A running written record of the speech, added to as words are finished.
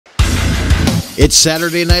It's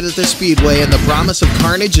Saturday night at the Speedway, and the promise of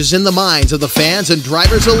carnage is in the minds of the fans and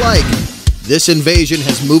drivers alike. This invasion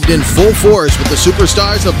has moved in full force with the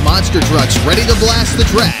superstars of monster trucks ready to blast the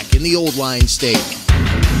track in the Old Line State.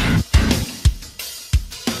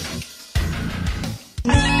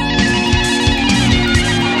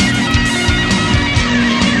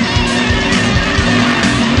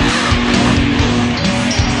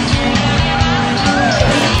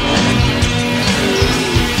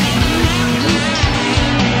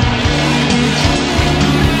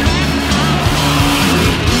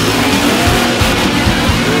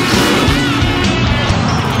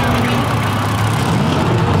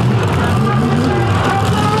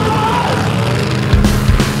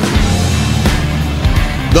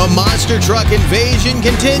 The Monster Truck Invasion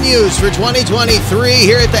continues for 2023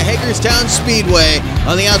 here at the Hagerstown Speedway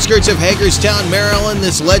on the outskirts of Hagerstown, Maryland.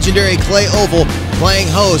 This legendary clay oval playing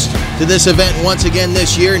host to this event once again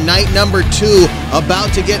this year. Night number 2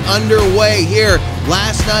 about to get underway here.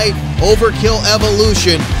 Last night, Overkill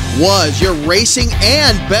Evolution was your racing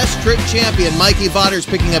and best trip champion. Mikey Vaughters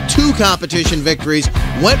picking up 2 competition victories.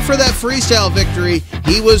 Went for that freestyle victory.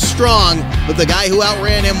 He was strong, but the guy who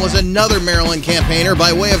outran him was another Maryland campaigner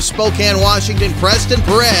by way of Spokane, Washington, Preston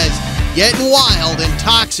Perez. Getting wild and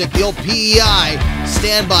toxic, the old PEI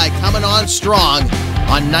standby coming on strong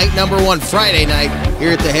on night number 1, Friday night,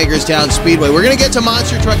 here at the Hagerstown Speedway. We're going to get to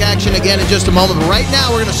monster truck action again in just a moment, but right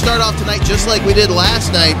now we're going to start off tonight just like we did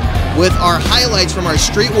last night with our highlights from our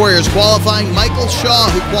Street Warriors qualifying. Michael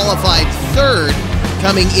Shaw, who qualified 3rd,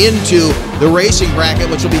 coming into the racing bracket,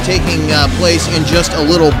 which will be taking place in just a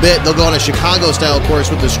little bit. They'll go on a Chicago-style course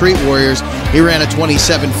with the Street Warriors. He ran a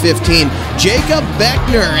 27:15. Jacob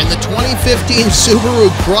Beckner in the 2015 Subaru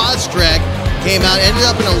Crosstrek came out, ended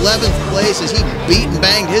up in 11th place as he beat and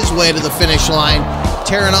banged his way to the finish line,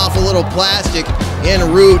 tearing off a little plastic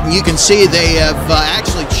en route. And you can see they have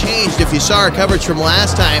actually changed. If you saw our coverage from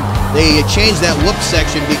last time, they changed that whoop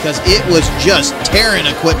section because it was just tearing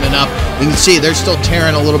equipment up. You can see they're still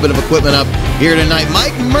tearing a little bit of equipment up here tonight.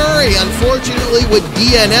 Mike Murray, unfortunately, with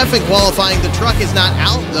DNF in qualifying. The truck is not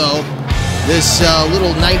out, though. This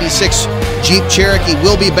little 96 Jeep Cherokee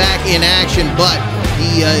will be back in action, but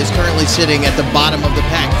he is currently sitting at the bottom of the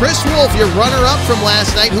pack. Chris Wolf, your runner-up from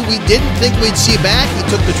last night, who we didn't think we'd see back. He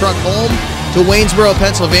took the truck home to Waynesboro,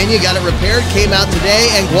 Pennsylvania, got it repaired, came out today,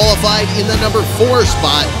 and qualified in the number 4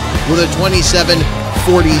 spot with a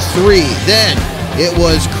 27:43. Then it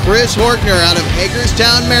was Chris Horkner out of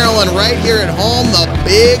Hagerstown, Maryland, right here at home, the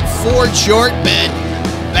big Ford short bed,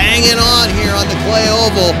 banging on here on the clay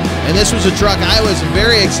oval. And this was a truck I was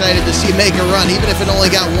very excited to see make a run. Even if it only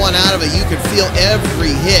got 1 out of it, you could feel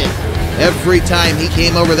every hit every time he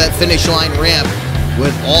came over that finish line ramp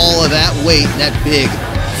with all of that weight in that big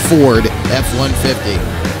Ford F-150.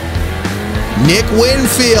 Nick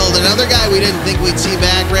Winfield, another guy we didn't think we'd see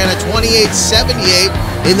back, ran a 28:78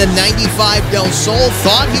 in the 95 Del Sol.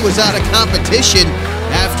 Thought he was out of competition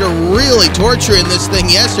after really torturing this thing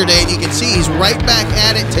yesterday, and you can see he's right back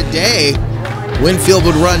at it today. Winfield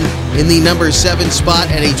would run in the number 7 spot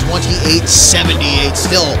at a 28:78,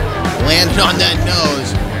 still landing on that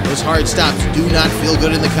nose. Those hard stops do not feel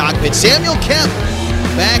good in the cockpit. Samuel Kemp,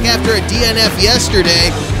 back after a DNF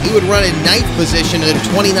yesterday. He would run in 9th position at a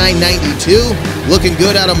 29:92. Looking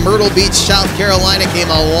good out of Myrtle Beach, South Carolina. Came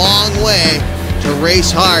a long way to race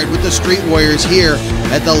hard with the Street Warriors here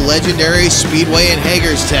at the legendary Speedway in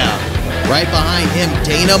Hagerstown. Right behind him,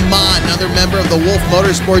 Dana Mott, another member of the Wolf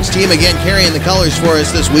Motorsports team, again carrying the colors for us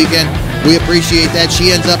this weekend. We appreciate that.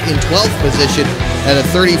 She ends up in 12th position at a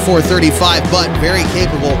 34:35, but very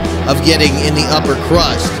capable of getting in the upper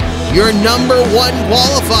crust. Your number 1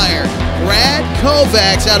 qualifier, Brad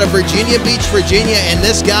Kovacs out of Virginia Beach, Virginia, and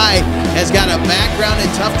this guy has got a background in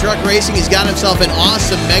tough truck racing. He's got himself an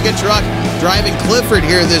awesome mega truck driving Clifford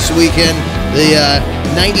here this weekend. The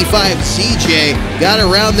 95 CJ got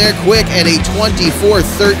around there quick at a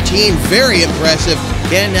 24:13. Very impressive.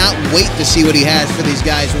 Cannot wait to see what he has for these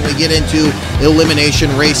guys when we get into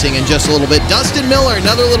elimination racing in just a little bit. Dustin Miller,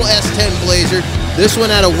 another little S10 Blazer. This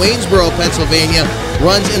one out of Waynesboro, Pennsylvania,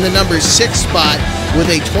 runs in the number 6 spot with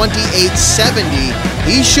a 28:70.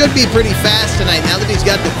 He should be pretty fast tonight now that he's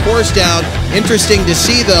got the course down. Interesting to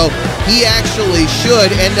see, though, he actually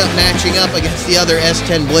should end up matching up against the other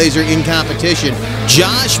S10 Blazer in competition.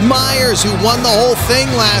 Josh Myers, who won the whole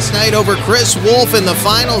thing last night over Chris Wolf in the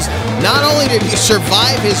finals. Not only did he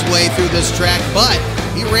survive his way through this track, but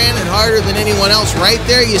he ran it harder than anyone else. Right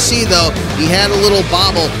there you see, though, he had a little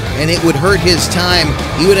bobble, and it would hurt his time.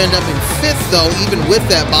 He would end up in 5th, though, even with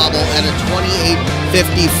that bobble, at a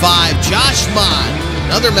 28:55. Josh Mott,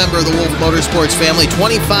 another member of the Wolf Motorsports family,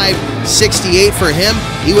 25.68 for him.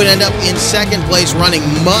 He would end up in second place, running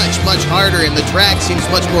much, much harder, and the track seems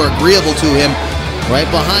much more agreeable to him.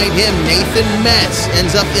 Right behind him, Nathan Metz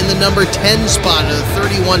ends up in the number 10 spot of the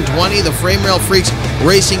 3120, the Frame Rail Freaks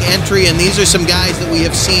Racing entry, and these are some guys that we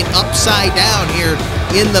have seen upside down here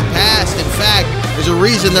in the past. In fact, there's a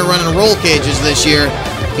reason they're running roll cages this year.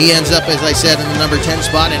 He ends up, as I said, in the number 10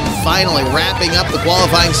 spot, and finally wrapping up the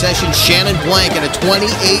qualifying session, Shannon Blank at a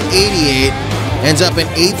 28.88, ends up in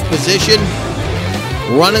 8th position,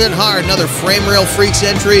 running it hard. Another Frame Rail Freaks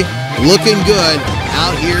entry, looking good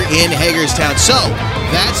out here in Hagerstown. So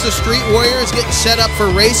that's the Street Warriors getting set up for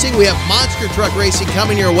racing. We have monster truck racing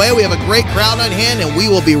coming your way. We have a great crowd on hand, and we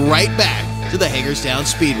will be right back to the Hagerstown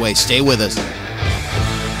Speedway. Stay with us.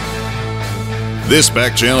 This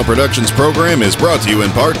Back Channel Productions program is brought to you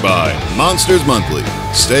in part by Monsters Monthly.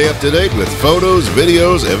 Stay up to date with photos,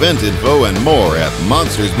 videos, event info, and more at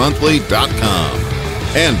monstersmonthly.com.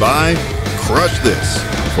 And by Crush This.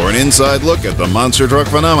 For an inside look at the monster truck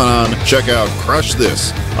phenomenon, check out Crush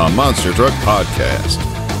This, a monster truck podcast.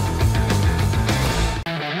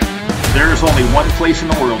 There's only one place in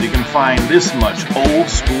the world you can find this much old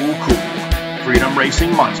school cool. Freedom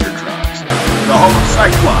Racing Monster Trucks. The home of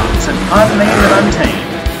Cyclops and Unnamed and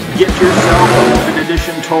Untamed. Get yourself a limited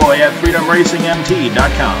edition toy at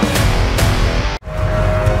freedomracingmt.com.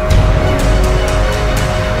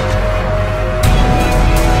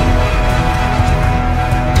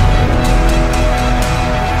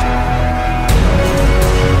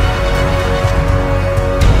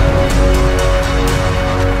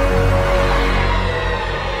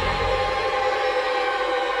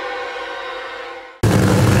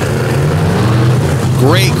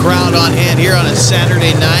 Great crowd on hand here on a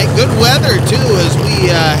Saturday night. Good weather, too, as we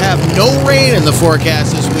have no rain in the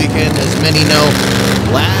forecast this weekend. As many know,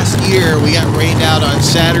 last year we got rained out on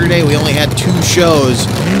Saturday. We only had 2 shows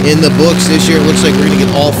in the books. This year it looks like we're going to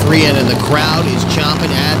get all 3 in, and the crowd is chomping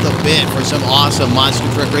at the bit for some awesome monster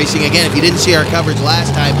truck racing. Again, if you didn't see our coverage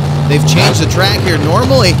last time, they've changed the track here.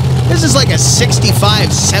 Normally, this is like a 65,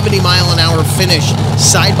 70-mile-an-hour finish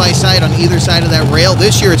side-by-side on either side of that rail.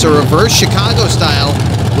 This year it's a reverse Chicago style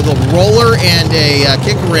with a roller and a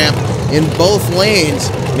kick ramp in both lanes.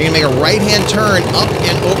 You're going to make a right-hand turn up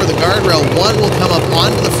and over the guardrail. One will come up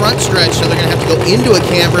onto the front stretch, so they're going to have to go into a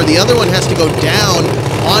camber. The other one has to go down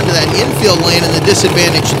onto that infield lane, and the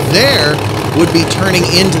disadvantage there would be turning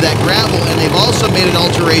into that gravel. And they've also made an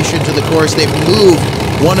alteration to the course. They've moved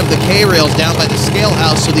one of the K-rails down by the scale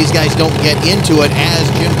house so these guys don't get into it, as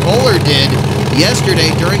Jim Kohler did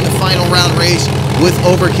yesterday during the final round race with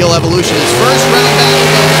Overkill Evolution. His first round battle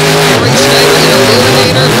goes Corey Snyder in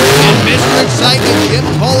Illuminator, and Mr. Excitement, Jim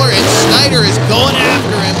Kohler, and Snyder is going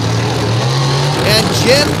after him. And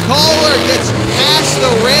Jim Kohler gets past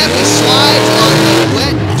the ramp. He slides on the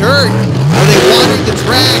wet dirt where they watered the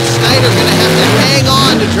track. Snyder going to have to hang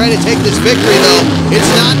on to try to take this victory, though.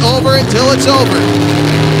 It's not over until it's over.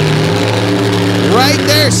 Right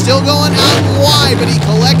there, still going out and wide, but he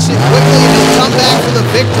collects it quickly and he'll come back for the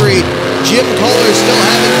victory. Jim Kohler still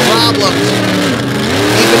having problems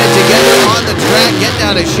keeping it together on the track, getting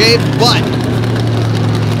out of shape, but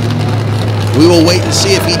we will wait and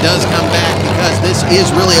see if he does come back, because this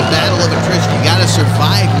is really a battle of attrition. You got to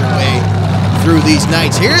survive your way through these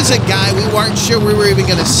nights. Here's a guy we weren't sure we were even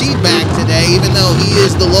going to see back today, even though he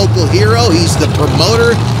is the local hero. He's the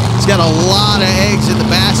promoter. He's got a lot of eggs in the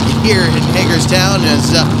basket here in Hagerstown,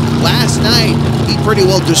 as last night he pretty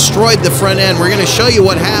well destroyed the front end. We're going to show you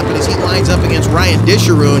what happened as he lines up against Ryan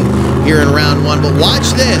Disharoon here in round 1. But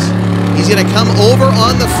watch this. He's going to come over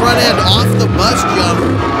on the front end off the bus jump,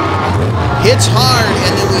 hits hard,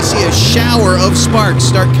 and then we see a shower of sparks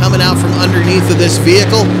start coming out from underneath of this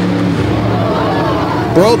vehicle.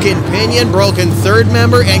 Broken pinion, broken third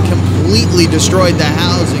member, and completely destroyed the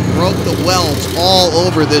housing. Broke the welds all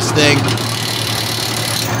over this thing.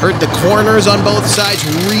 Hurt the corners on both sides.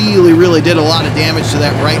 Really did a lot of damage to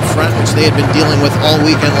that right front, which they had been dealing with all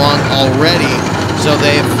weekend long already. So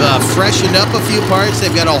they've freshened up a few parts.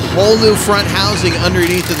 They've got a whole new front housing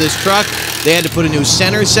underneath of this truck. They had to put a new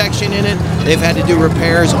center section in it. They've had to do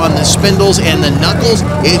repairs on the spindles and the knuckles.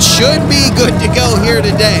 It should be good to go here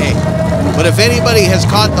today. But if anybody has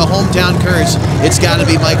caught the hometown curse, it's got to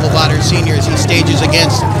be Michael Vodder Sr. as he stages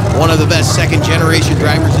against one of the best second-generation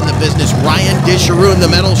drivers in the business, Ryan Disharoon, the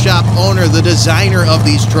metal shop owner, the designer of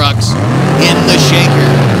these trucks, in the shaker.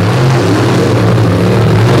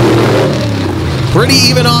 Pretty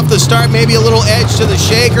even off the start, maybe a little edge to the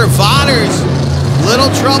shaker. Vodder's little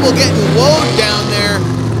trouble getting woed down there.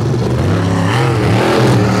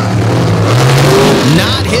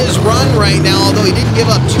 Not his run right now, although he didn't give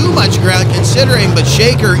up too much ground considering, but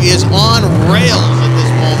Shaker is on rails at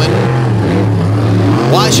this moment.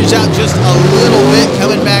 Washes out just a little bit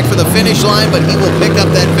coming back for the finish line, but he will pick up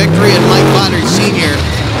that victory, and Mike Potter Sr.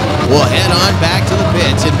 will head on back to the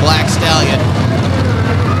pits in Black Stallion.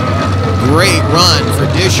 Great run for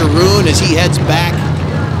Disharoon as he heads back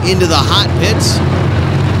into the hot pits.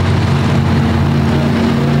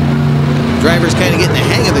 Driver's kind of getting the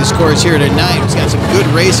hang of this course here tonight. He's got some good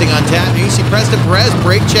racing on tap. And you see Preston Perez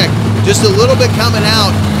brake check just a little bit coming out,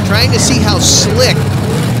 trying to see how slick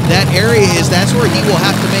that area is. That's where he will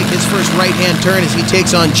have to make his first right-hand turn as he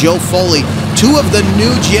takes on Joe Foley. Two of the new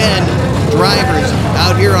gen drivers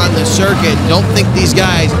out here on the circuit. Don't think these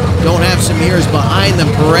guys don't have some years behind them.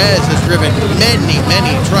 Perez has driven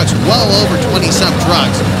many trucks, well over 20-some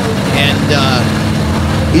trucks. And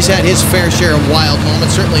he's had his fair share of wild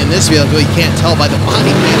moments, certainly in this vehicle. You can't tell by the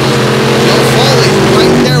body panels. Joe Foley's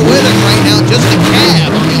right there with him right now, just a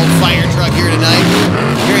cab on the old fire truck here tonight.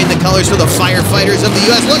 Carrying the colors for the firefighters of the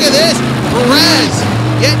U.S. Look at this, Perez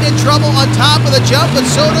getting in trouble on top of the jump, but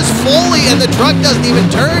so does Foley, and the truck doesn't even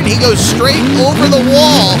turn. He goes straight over the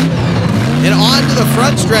wall and onto the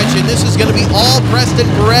front stretch, and this is going to be all Preston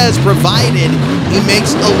Perez, provided he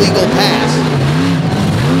makes a legal pass,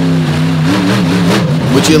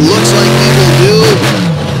 which it looks like he will do.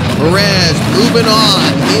 Perez moving on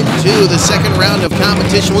into the second round of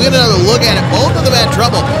competition. We'll get another look at it. Both of them had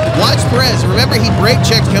trouble. Watch Perez. Remember, he brake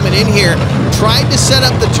checked coming in here, tried to set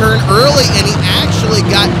up the turn early, and he actually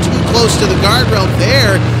got too close to the guardrail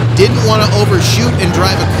there. Didn't want to overshoot and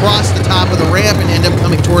drive across the top of the ramp and end up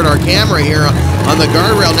coming toward our camera here on the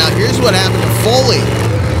guardrail. Now, here's what happened to Foley.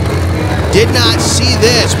 Did not see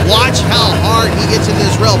this. Watch how hard he gets into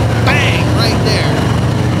this rail. Bang! Right there.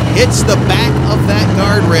 Hits the back of that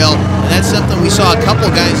guardrail. And that's something we saw a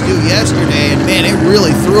couple guys do yesterday. And man, it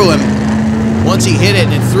really threw him. Once he hit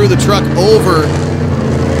it, and it threw the truck over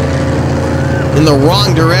in the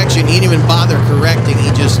wrong direction. He didn't even bother correcting.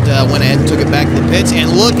 He just went ahead and took it back to the pits.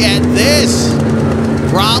 And look at this.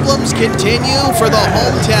 Problems continue for the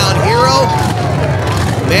hometown hero.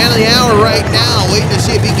 Man of the hour right now, waiting to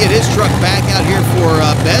see if he can get his truck back out here for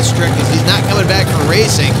Bestrick, because he's not coming back for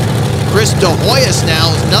racing. Chris De Hoyos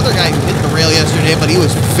now is another guy who hit the rail yesterday, but he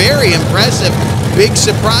was very impressive. Big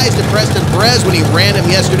surprise to Preston Perez when he ran him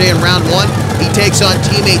yesterday in round one. He takes on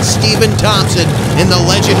teammate Stephen Thompson in the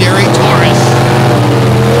legendary Taurus.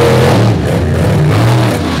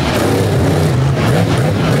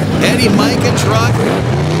 Eddie Micah truck.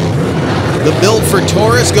 The build for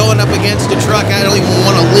Taurus going up against a truck. I don't even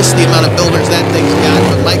want to list the amount of builders that thing's got,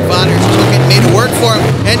 but Mike Botters took it, made it work for him.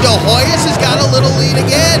 And De Hoyos has got a little lead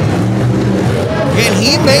again. Can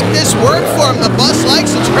he make this work for him? The bus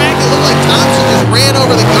likes the track. It looked like Thompson just ran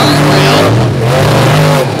over the guardrail.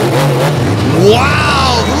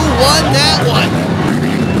 Wow, who won that one?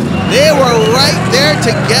 They were right there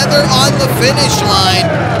together on the finish line.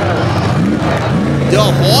 De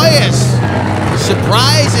Hoyos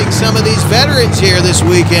surprising some of these veterans here this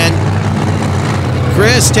weekend.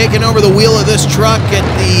 Chris taking over the wheel of this truck at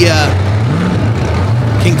the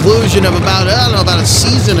conclusion of about a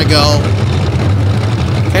season ago.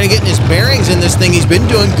 Kind of getting his bearings in this thing. He's been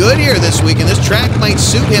doing good here this week, and this track might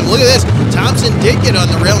suit him. Look at this. Thompson did get on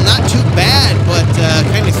the rail. Not too bad, but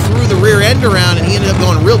kind of threw the rear end around, and he ended up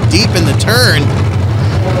going real deep in the turn.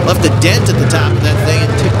 Left a dent at the top of that thing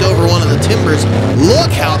and tipped over one of the timbers.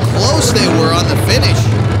 Look how close they were on the finish.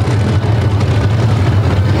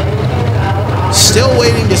 Still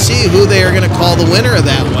waiting to see who they are going to call the winner of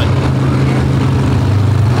that one.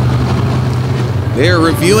 They're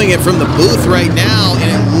reviewing it from the booth right now, and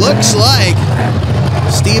it looks like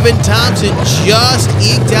Stephen Thompson just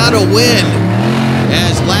eked out a win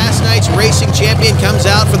as last night's racing champion comes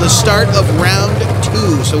out for the start of round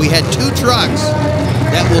 2. So we had 2 trucks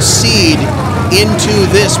that will seed into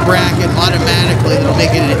this bracket automatically. That'll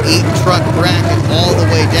make it an 8-truck bracket all the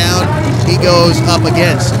way down. He goes up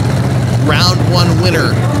against round 1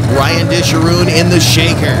 winner, Ryan Disharoon in the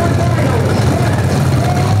Shaker.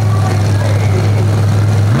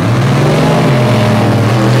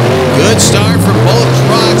 Good start for both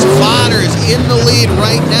trucks. Fodders in the lead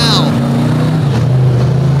right now.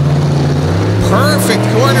 Perfect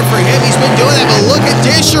corner for him. He's been doing that, but look at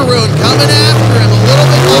Disharoon coming after him. A little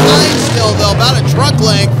bit behind still, though, about a truck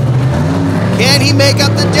length. Can he make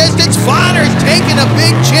up the distance? Fodders taking a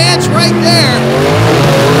big chance right there.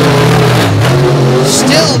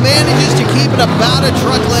 Still manages to keep it about a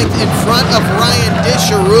truck length in front of Ryan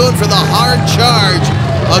Disharoon for the hard charge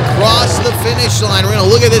across the finish line. We're going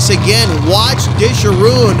to look at this again. Watch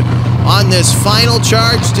Disharoon on this final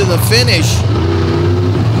charge to the finish.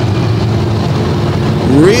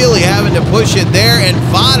 really having to push it there, and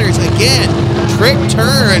Vaughters again, trick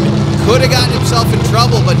turn, could have gotten himself in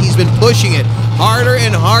trouble, but he's been pushing it harder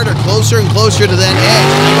and harder, closer and closer to that edge.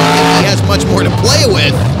 I don't think he has much more to play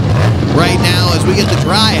with right now as we get the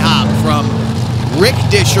dry hop from Rick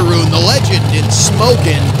Disharoon, the legend in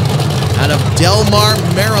smoking, out of Delmar,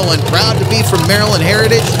 Maryland. Proud to be from Maryland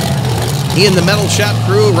heritage. He and the Metal Shop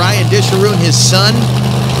crew, Ryan Disharoon, his son,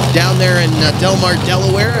 down there in Delmar,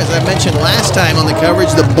 Delaware. As I mentioned last time on the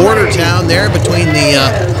coverage, the border town there between the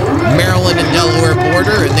Maryland and Delaware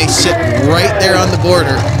border, and they sit right there on the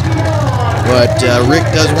border. But Rick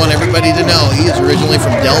does want everybody to know he is originally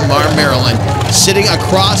from Delmar, Maryland. Sitting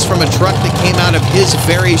across from a truck that came out of his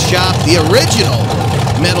very shop, the original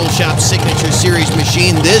Metal Shop Signature Series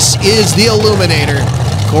machine. This is the Illuminator,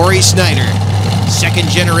 Corey Snyder.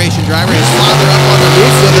 Second generation driver, his father up on the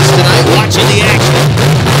roof with us tonight watching the action.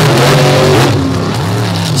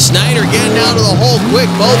 Snyder getting out of the hole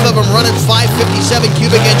quick, both of them running 557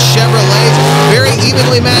 cubic inch Chevrolets. Very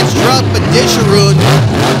evenly matched truck, but Disharoon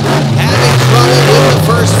having trouble with the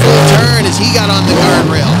first full turn as he got on the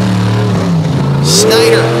guardrail.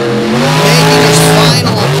 Snyder making his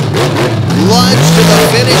final lunge to the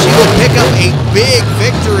finish. He will pick up a big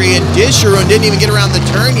victory, and Disharoon didn't even get around the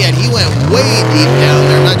turn yet. He went way deep down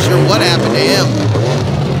there. Not sure what happened to him.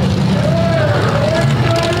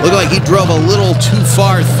 Looked like he drove a little too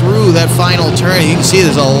far through that final turn. You can see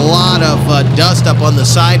there's a lot of dust up on the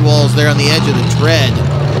sidewalls there on the edge of the tread.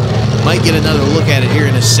 Might get another look at it here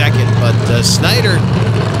in a second, but Snyder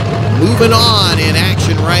moving on in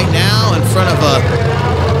action right now in front of a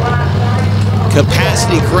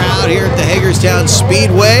capacity crowd here at the Hagerstown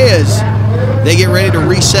Speedway as they get ready to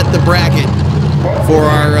reset the bracket for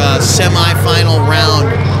our semi-final round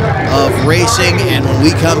of racing. And when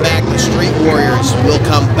we come back, the Street Warriors will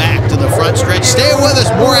come back to the front stretch. Stay with us,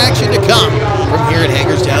 more action to come from here at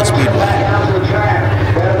Hagerstown Speedway.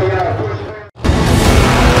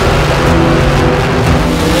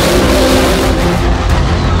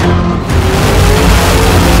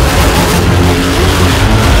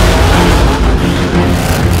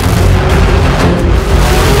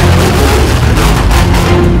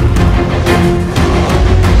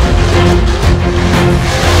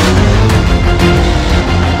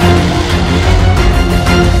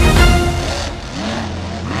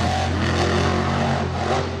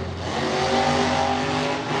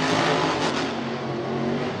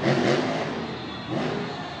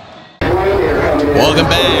 Welcome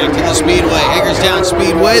back to the Speedway, Hagerstown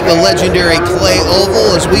Speedway, the legendary Clay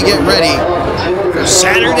Oval, as we get ready for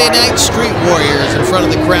Saturday Night Street Warriors in front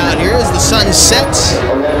of the crowd here as the sun sets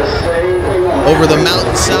over the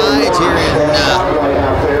mountainsides here in,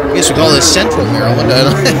 I guess we call this Central Maryland.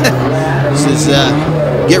 This is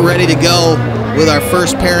get ready to go with our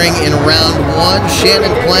first pairing in round one.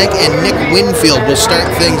 Shannon Plank and Nick Winfield will start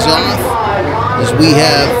things off as we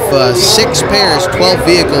have 6 pairs, 12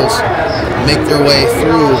 vehicles make their way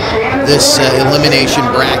through this elimination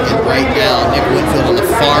bracket right now. Nick Winfield on the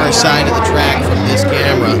far side of the track from this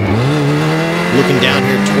camera, looking down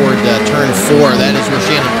here toward turn 4. That is where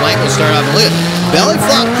Shannon Plank will start off. Look, belly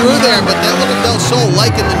flop through there, but that little Del Sol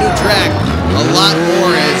liking the new track a lot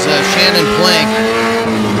more as Shannon Plank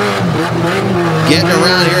getting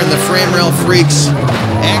around here in the frame rail freaks.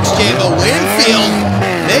 XJ Winfield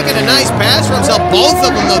making a nice pass for himself. Both of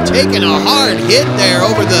them, though, taking a hard hit there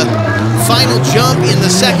over the final jump in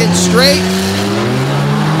the second straight.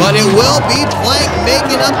 But it will be Plank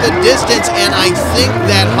making up the distance, and I think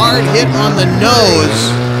that hard hit on the nose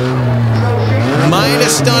might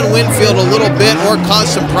have stunned Winfield a little bit or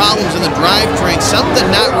caused some problems in the drivetrain. Something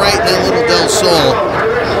not right in that little Del Sol.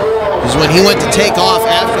 Because when he went to take off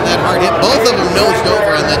after that hard hit, both of them nosed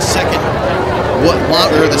over on that second run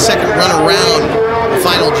around the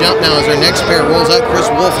final jump. Now as our next pair rolls out, Chris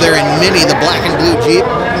Wolf there in Mini, the black and blue Jeep,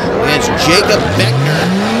 against Jacob Beckner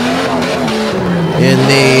in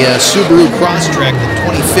the Subaru Crosstrek, the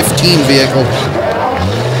 2015 vehicle.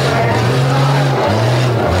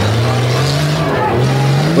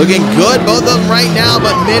 Looking good, both of them right now,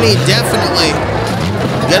 but Mini definitely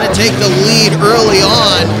going to take the lead early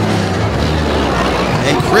on.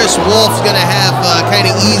 And Chris Wolf's going to have kind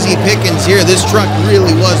of easy pickings here. This truck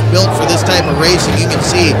really was built for this type of racing. You can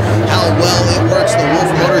see how well it works. The Wolf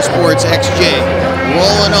Motorsports XJ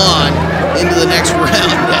rolling on into the next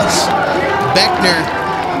round. Yes. Beckner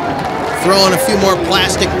throwing a few more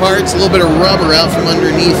plastic parts, a little bit of rubber out from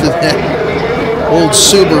underneath of that old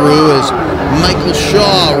Subaru as Michael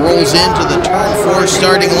Shaw rolls into the turn 4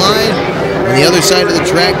 starting line. On the other side of the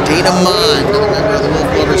track, Dana Mond, another member of the Wolf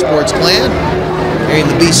Motorsports clan, carrying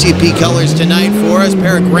the BCP colors tonight for us.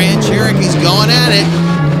 Pair of Grand Cherokees going at it.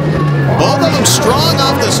 Both of them strong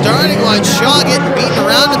off the starting line. Shaw getting beaten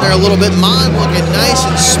around in there a little bit. Mon looking nice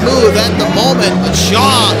and smooth at the moment, but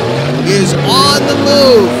Shaw is on the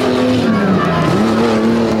move.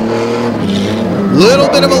 Little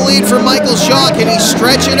bit of a lead for Michael Shaw. Can he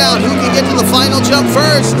stretch it out? Who can get to the final jump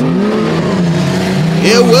first?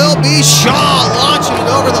 It will be Shaw launching it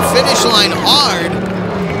over the finish line hard.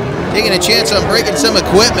 Taking a chance on breaking some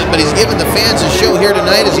equipment, but he's giving the fans a show here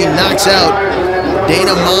tonight as he knocks out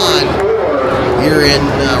Dana Mon here in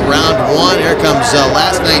round one. Here comes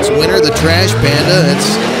last night's winner, the Trash Panda. It's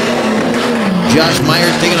Josh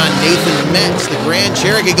Myers taking on Nathan Metz, the Grand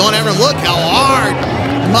Cherokee, going after him. Look how hard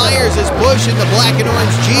Myers is pushing the black and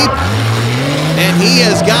orange Jeep, and he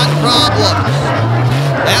has got problems.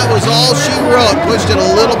 That was all she wrote. Pushed it a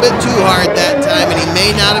little bit too hard that time, and he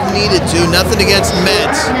may not have needed to. Nothing against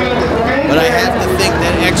Metz, but I have to think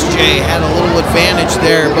that XJ had a little advantage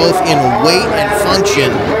there, both in weight and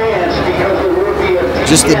function.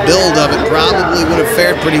 Just the build of it probably would have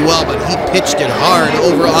fared pretty well, but he pitched it hard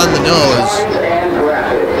over on the nose.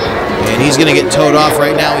 And he's going to get towed off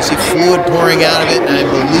right now. We see fluid pouring out of it, and I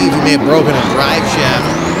believe he may have broken a drive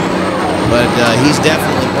shaft. But he's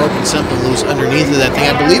definitely broken something loose underneath of that thing.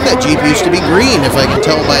 I believe that Jeep used to be green, if I can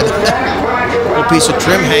tell by the little piece of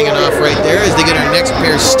trim hanging off right there. As they get our next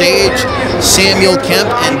pair staged, Samuel Kemp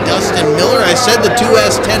and Dustin Miller. I said the two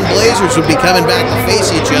S10 Blazers would be coming back to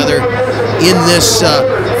face each other in this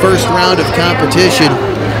first round of competition.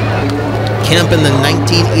 Kemp in the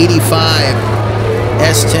 1985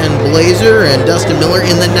 S10 Blazer and Dustin Miller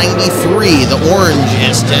in the 93, the orange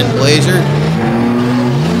S10 Blazer.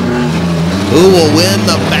 Who will win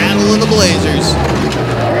the Battle of the Blazers?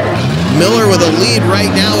 Miller with a lead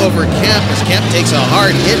right now over Kemp as Kemp takes a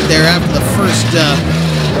hard hit there after the first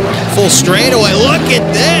full straightaway. Look at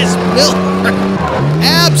this. Miller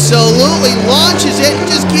absolutely launches it and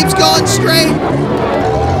just keeps going straight.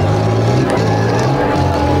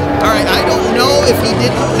 All right, I don't know if he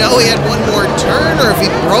didn't know he had one more turn or if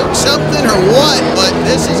he broke something or what, but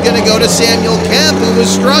this is going to go to Samuel Kemp, who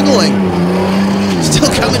was struggling.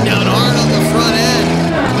 Still coming down hard on the front end.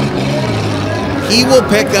 He will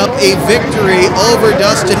pick up a victory over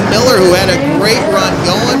Dustin Miller, who had a great run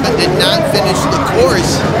going but did not finish the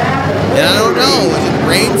course. And I don't know, was it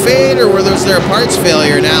rain fade or was there a parts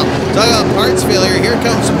failure? Now, talking about parts failure, here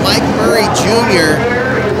comes Mike Murray Jr.,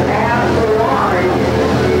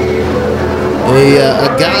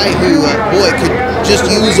 a guy who, boy, could just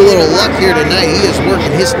use a little luck here tonight. He is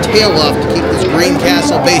working his tail off to keep this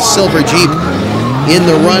Greencastle-based silver Jeep in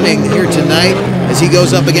the running here tonight as he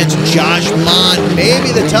goes up against Josh Mon,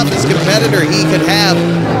 maybe the toughest competitor he could have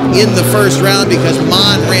in the first round because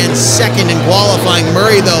Mon ran second in qualifying.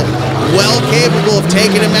 Murray, though, well capable of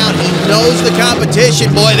taking him out. He knows the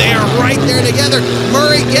competition. Boy, they are right there together.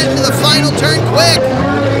 Murray getting to the final turn quick.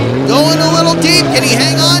 Going a little deep. Can he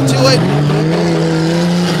hang on to it?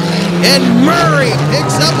 And Murray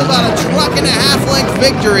picks up about a truck-and-a-half length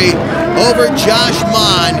victory over Josh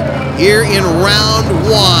Mon here in round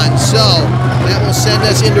one. So that will send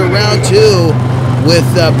us into round two with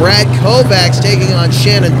Brad Kovacs taking on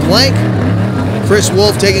Shannon Blank, Chris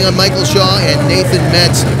Wolf taking on Michael Shaw, and Nathan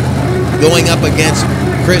Metz going up against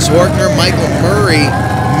Chris Horkner. Michael Murray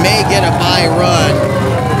may get a bye run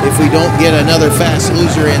if we don't get another fast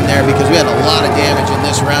loser in there because we had a lot of damage in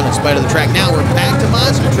this round in spite of the track. Now we're back to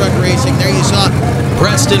monster truck racing. There you saw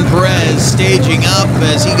Preston Perez staging up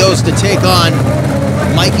as he goes to take on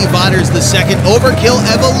Mikey Vauders II, Overkill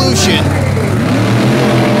Evolution.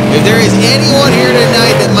 If there is anyone here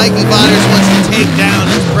tonight that Mikey Vauders wants to take down,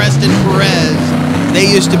 it's Preston Perez. They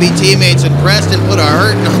used to be teammates, and Preston put a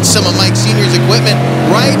hurting on some of Mike Sr.'s equipment.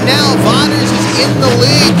 Right now, Vauders is in the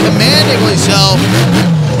lead, commandingly so.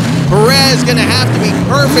 Perez going to have to be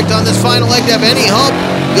perfect on this final leg to have any hope.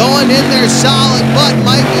 Going in there solid, but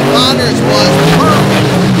Mikey Vauders was perfect.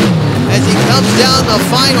 As he comes down the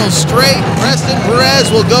final straight, Preston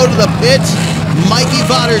Perez will go to the pits. Mikey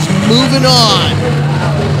Vauders moving on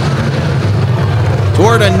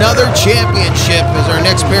toward another championship as our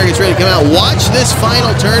next pair gets ready to come out. Watch this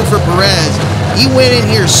final turn for Perez. He went in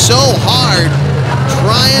here so hard,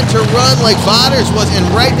 trying to run like Vauders was, and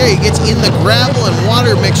right there he gets in the gravel and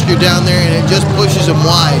water mixture down there, and it just pushes him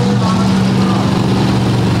wide.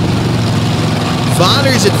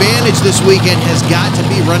 Vauders' advantage this weekend has got to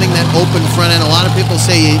be running that open front end. A lot of people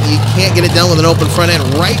say you can't get it done with an open front end.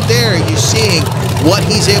 Right there, you're seeing what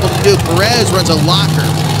he's able to do. Perez runs a locker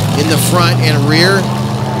in the front and rear.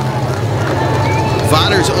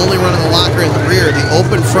 Vauders only running the locker in the rear. The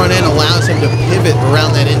open front end allows him to pivot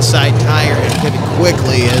around that inside tire and pivot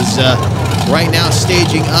quickly as Right now,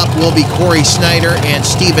 staging up will be Corey Snyder and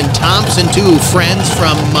Stephen Thompson, two friends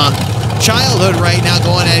from childhood right now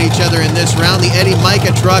going at each other in this round. The Eddie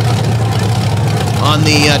Micah truck on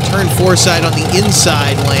the turn 4 side on the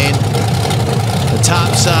inside lane. The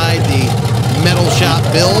top side, the Metal Shop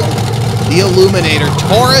build. The Illuminator.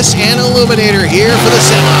 Taurus and Illuminator here for the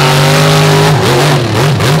semi.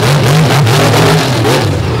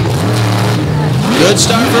 Good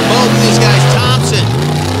start for both of these guys. Thompson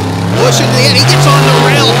pushing to the end. He gets on the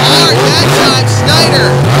rail hard. That time, Snyder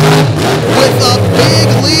with a big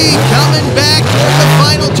lead coming back toward the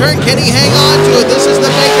final turn. Can he hang on to it? This is the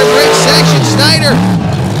make or break section. Snyder,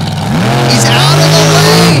 he's out of the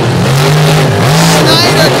lane.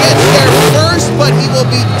 Snyder gets there first, but he will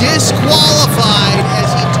be disqualified as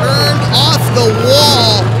he turned off the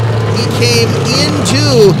wall. He came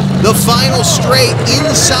into the final straight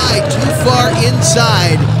inside, too far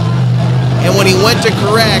inside. And when he went to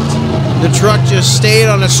correct, the truck just stayed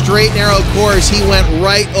on a straight, narrow course. He went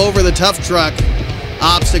right over the tough truck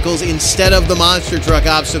obstacles instead of the monster truck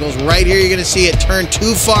obstacles. Right here, you're going to see it turn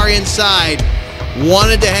too far inside.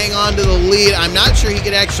 Wanted to hang on to the lead. I'm not sure he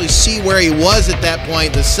could actually see where he was at that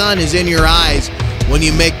point. The sun is in your eyes when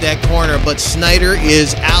you make that corner, but Snyder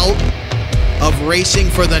is out of racing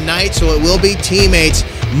for the night, so it will be teammates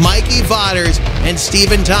Mikey Vodders and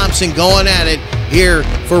Stephen Thompson going at it here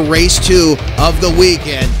for race 2 of the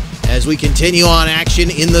weekend as we continue on action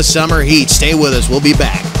in the summer heat. Stay with us. We'll be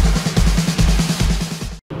back.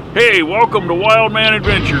 Hey, welcome to Wildman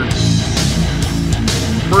Adventures.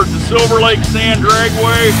 For the Silver Lake Sand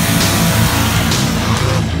Dragway,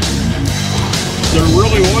 there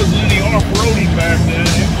really wasn't any off-roading back then.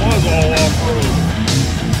 It was all off-road.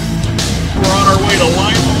 We're on our way to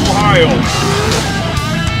Lima, Ohio.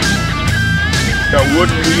 Got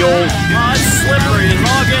wooden wheels. Oh, it's slippery as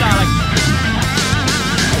all get out.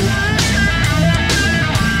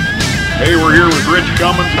 Hey, we're here with Rich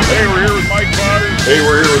Cummins. Hey, we're here with Mike Potter. Hey,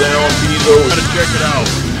 we're here with Alan Pizzo. Gotta check it out.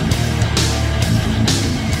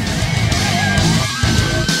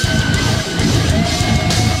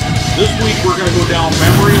 This week we're going to go down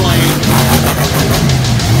memory lane.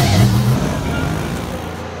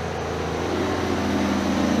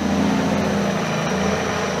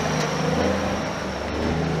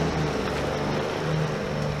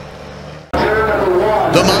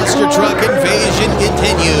 The Monster Truck Invasion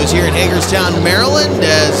continues here in Hagerstown, Maryland,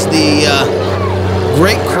 as the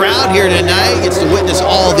great crowd here tonight gets to witness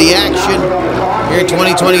all the action here in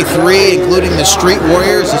 2023, including the Street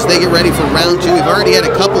Warriors as they get ready for round 2. We've already had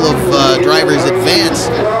a couple of drivers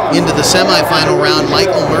advance into the semifinal round.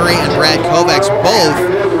 Michael Murray and Brad Kovacs both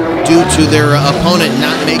due to their opponent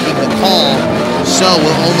not making the call. So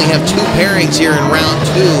we'll only have 2 pairings here in round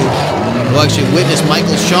 2. We'll actually witness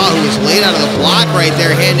Michael Shaw, who is laid out of the block right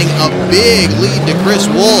there, handing a big lead to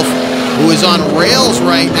Chris Wolf, who is on rails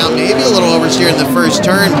right now, maybe a little oversteer in the first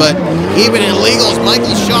turn, but even in legals,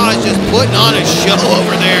 Michael Shaw is just putting on a show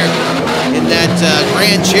over there in that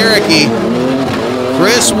Grand Cherokee.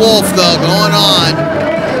 Chris Wolf, though, going on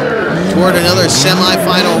toward another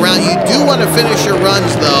semifinal round. You do want to finish your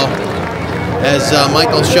runs, though, as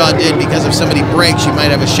Michael Shaw did. Because if somebody breaks, you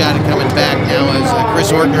might have a shot at coming back now, as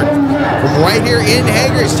Chris Ortner from right here in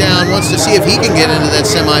Hagerstown wants to see if he can get into that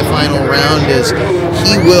semifinal round, as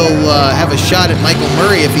he will have a shot at Michael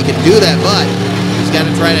Murray if he can do that, but he's got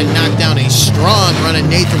to try to knock down a strong run at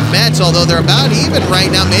Nathan Metz, although they're about even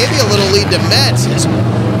right now, maybe a little lead to Metz, as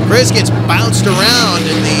Chris gets bounced around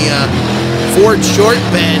in the Ford short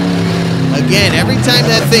bend. Again, every time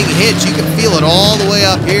that thing hits, you can feel it all the way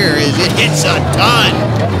up here as it hits a ton.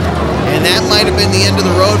 And that might have been the end of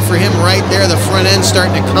the road for him right there. The front end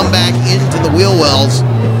starting to come back into the wheel wells.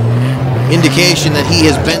 Indication that he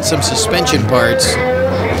has bent some suspension parts.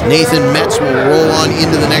 Nathan Metz will roll on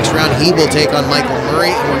into the next round. He will take on Michael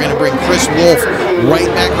Murray, and we're going to bring Chris Wolf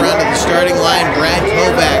right back around to the starting line. Brad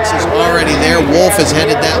Kovacs is already there. Wolf is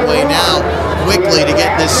headed that way now, quickly to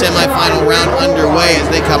get this semifinal round underway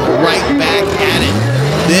as they come right back at it.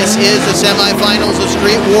 This is the semifinals of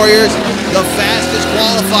Street Warriors. The fastest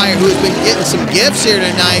qualifier, who has been getting some gifts here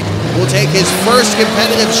tonight, will take his first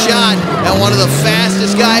competitive shot at one of the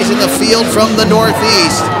fastest guys in the field from the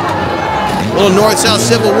Northeast. A little North-South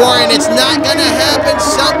Civil War, and it's not going to happen.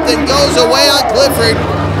 Something goes away on Clifford.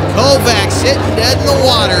 Kovacs sitting dead in the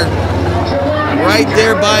water right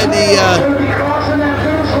there by the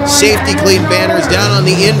safety clean banners down on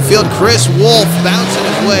the infield. Chris Wolf bouncing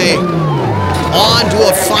his way on to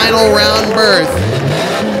a final round berth.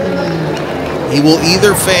 He will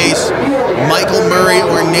either face Michael Murray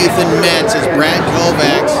or Nathan Metz, as Brad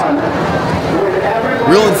Kovacs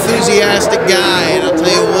real enthusiastic guy, and I'll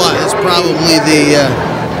tell you what, it's probably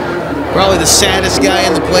the saddest guy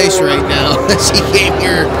in the place right now as he came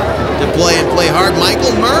here to play hard.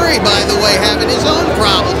 Michael Murray, by the way, having his own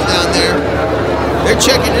problems down there. They're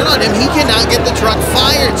checking in on him. He cannot get the truck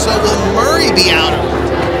fired, so will Murray be out of it?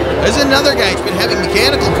 There's another guy who's been having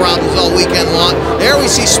mechanical problems all weekend long. There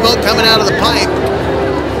we see smoke coming out of the pipe.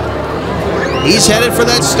 He's headed for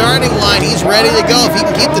that starting line. He's ready to go. If he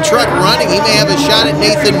can keep the truck running, he may have a shot at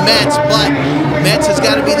Nathan Metz, but Metz has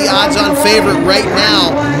got to be the odds-on favorite right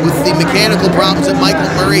now with the mechanical problems that Michael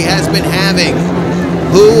Murray has been having.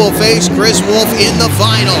 Who will face Chris Wolf in the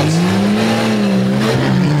finals?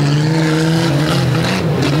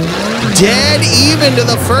 Dead even to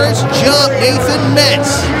the first jump, Nathan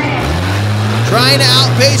Metz. Trying to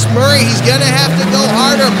outpace Murray. He's going to have to go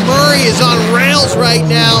harder. Murray is on rails right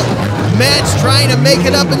now. Metz trying to make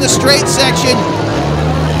it up in the straight section.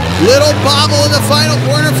 Little bobble in the final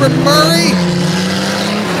corner for Murray.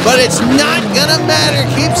 But it's not going to matter.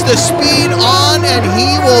 Keeps the speed on, and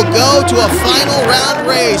he will go to a final round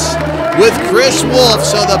race with Chris Wolf.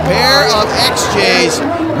 So the pair of XJs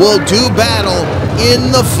will do battle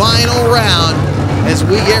in the final round as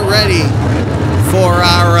we get ready for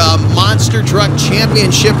our Monster Truck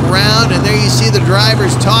Championship round. And there you see the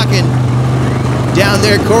drivers talking. Down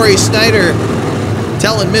there, Corey Snyder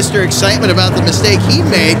telling Mr. Excitement about the mistake he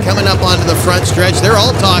made coming up onto the front stretch. They're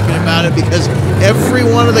all talking about it because every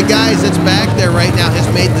one of the guys that's back there right now has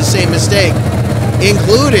made the same mistake,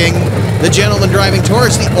 including the gentleman driving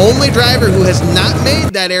Taurus. The only driver who has not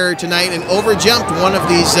made that error tonight and overjumped one of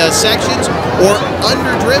these sections or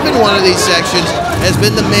underdriven one of these sections has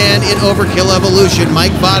been the man in Overkill Evolution,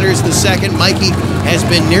 Mike Vauders II. Mikey has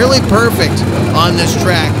been nearly perfect on this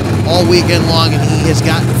track all weekend long, and he has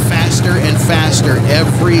gotten faster and faster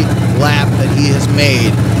every lap that he has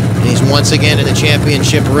made. And he's once again in the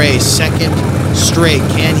championship race, second straight.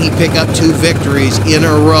 Can he pick up 2 victories in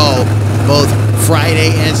a row, both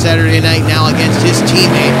Friday and Saturday night now against his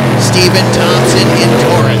teammate, Stephen Thompson in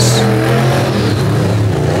Taurus?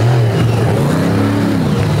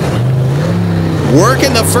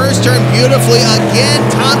 Working the first turn beautifully again.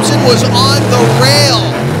 Thompson was on the rail.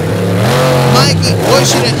 Mikey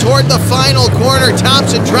pushing it toward the final corner.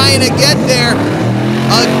 Thompson trying to get there.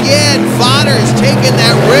 Again, Vauders taking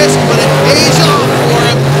that risk, but it pays off for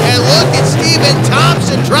him. And look at Stephen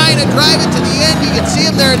Thompson trying to drive it to the end. You can see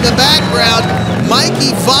him there in the background.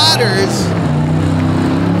 Mikey Vauders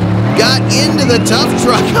got into the tough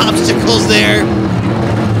truck obstacles there.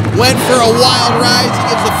 Went for a wild ride to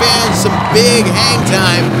give the fans some big hang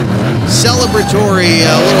time. Celebratory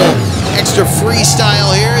little extra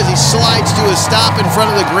freestyle here as he slides to a stop in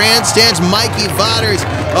front of the grandstands. Mikey Vauders,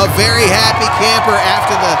 a very happy camper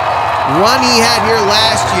after the run he had here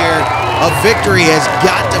last year. A victory has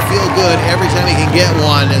got to feel good every time he can get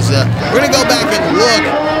one. As we're going to go back and look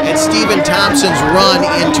at Stephen Thompson's run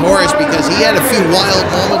in Taurus because he had a few wild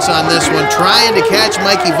moments on this one trying to catch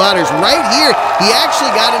Mikey Vauders. Right here, he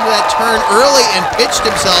actually got into that turn early and pitched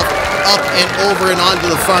himself up and over and onto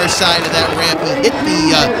the far side of that ramp. He hit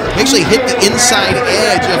actually hit the inside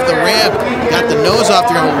edge of the ramp, got the nose off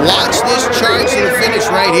the ground. Watch this charge to the finish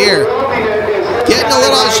right here. Getting a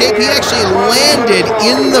little out of shape. He actually landed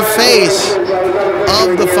in the face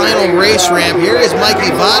of the final race ramp. Here is Mikey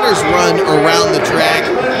Vauders' run around the track,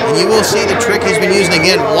 and you will see the trick he's been using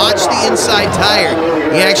again. Watch the inside tire.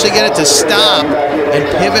 You actually get it to stop and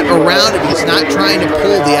pivot around it. It's not trying to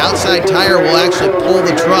pull. The outside tire will actually pull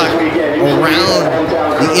the truck around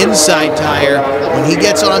the inside tire. When he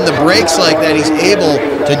gets on the brakes like that, he's able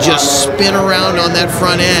to just spin around on that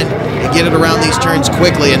front end and get it around these turns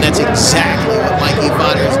quickly, and that's exactly what Mikey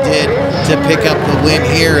Vauders did to pick up the win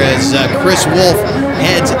here as Chris Wolf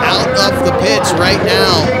heads out of the pits right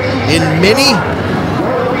now in Mini.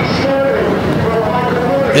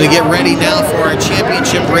 Going to get ready now for our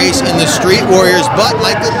championship race in the Street Warriors, but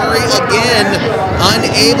Michael Murray again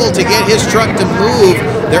unable to get his truck to move.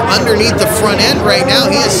 They're underneath the front end right now.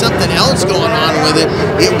 He has something else going on with it.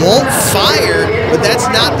 It won't fire, but that's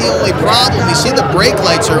not the only problem. You see the brake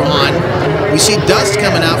lights are on. We see dust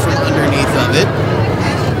coming out from underneath of it.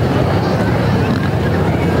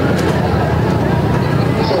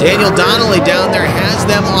 Daniel Donnelly down there has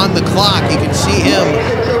them on the clock. You can see him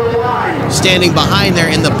standing behind there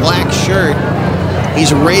in the black shirt.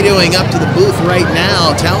 He's radioing up to the booth right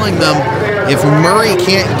now, telling them if Murray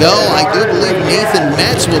can't go, I do believe Nathan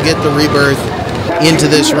Metz will get the rebirth into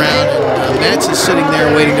this round. And Metz is sitting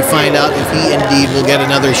there waiting to find out if he indeed will get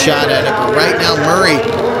another shot at it. But right now, Murray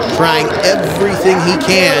trying everything he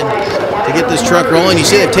can to get this truck rolling. You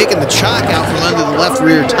see they've taken the chock out from under the left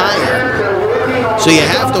rear tire. So you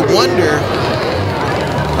have to wonder.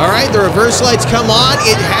 All right, the reverse lights come on.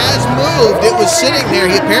 It has moved. It was sitting there.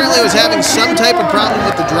 He apparently was having some type of problem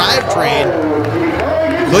with the drivetrain.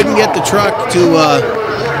 Couldn't get the truck to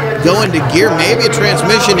go into gear. Maybe a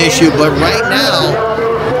transmission issue, but right now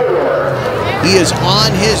he is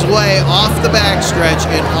on his way off the back stretch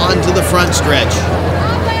and onto the front stretch.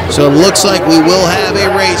 So it looks like we will have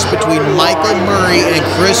a race between Michael Murray and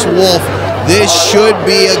Chris Wolf. This should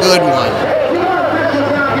be a good one.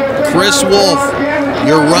 Chris Wolf,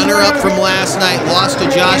 your runner-up from last night, lost to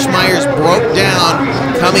Josh Myers, broke down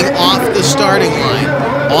coming off the starting line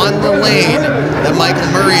on the lane that Michael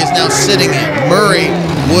Murray is now sitting in. Murray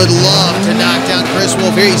would love to knock down Chris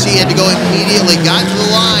Wolf. Here you see he had to go immediately, got to the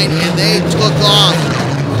line, and they took off.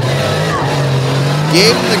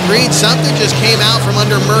 Gave him the green. Something just came out from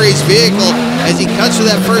under Murray's vehicle as he cuts through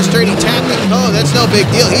that first turn. He tapped the code. That's no big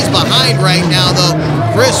deal. He's behind right now, though.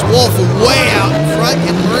 Chris Wolf way out in front.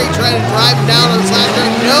 Can Murray try to drive him down on his last turn?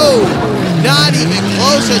 No, not even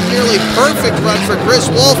close. A nearly perfect run for Chris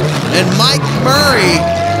Wolf. And Mike Murray,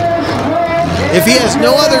 if he has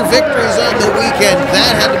no other victories on the weekend,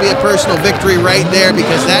 that had to be a personal victory right there,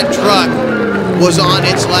 because that truck was on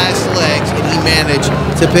its last legs, and he managed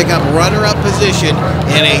to pick up runner-up position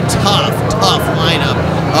in a tough lineup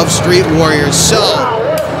of Street Warriors. So,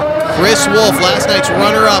 Chris Wolf, last night's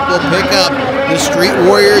runner-up, will pick up the Street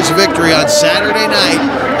Warriors victory on Saturday night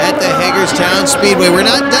at the Hagerstown Speedway. We're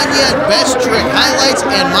not done yet. Best Trick highlights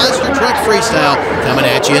and Monster Truck Freestyle coming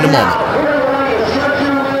at you in a moment.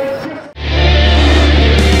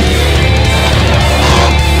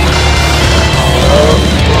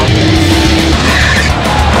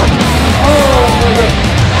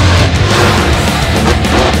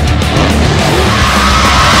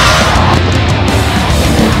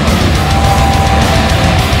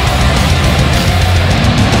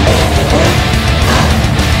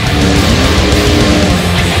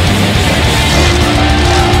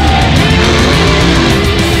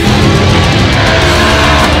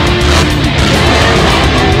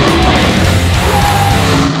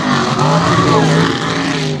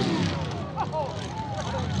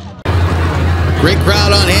 Great crowd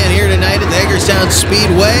on hand here tonight at the Hagerstown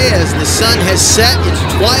Speedway as the sun has set. It's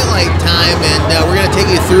twilight time, and we're going to take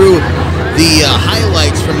you through the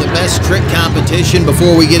highlights from the Best Trick competition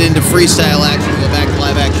before we get into freestyle action. Go back to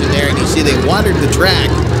live action there, and you see they watered the track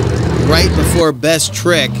right before Best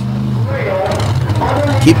Trick.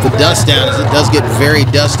 Keep the dust down, as it does get very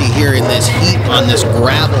dusty here in this heat on this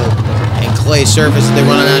gravel and clay surface that they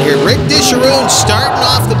run out here. Rick Disharoon starting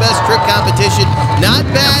off the Best Trick competition. Not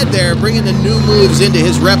bad there, bringing the new moves into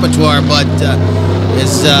his repertoire, but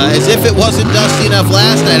as if it wasn't dusty enough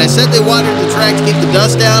last night. I said they watered the track to keep the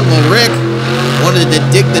dust down. Well, Rick wanted to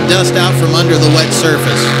dig the dust out from under the wet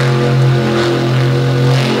surface.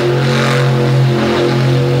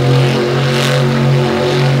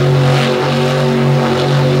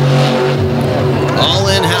 All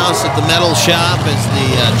in-house at the metal shop is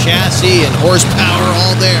the chassis and horsepower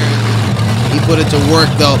all there. He put it to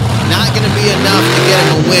work, though. Not going to be enough to get him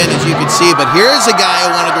a win, as you can see. But here's a guy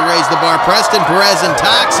who wanted to raise the bar. Preston Perez and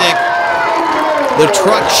Toxic. The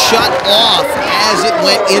truck shut off as it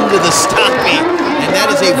went into the stoppie. And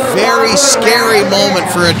that is a very scary moment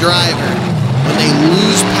for a driver when they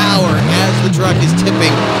lose power as the truck is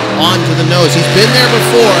tipping onto the nose. He's been there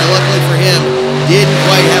before. Luckily for him, didn't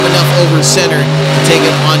quite have enough over center to take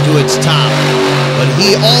it onto its top. But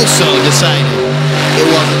he also decided it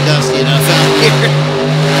wasn't dusty enough out here.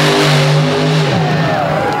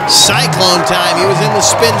 Cyclone time. He was in the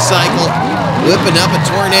spin cycle, whipping up a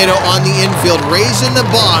tornado on the infield, raising the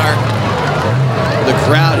bar. The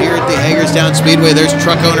crowd here at the Hagerstown Speedway. There's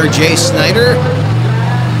truck owner Jay Snyder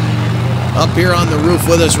up here on the roof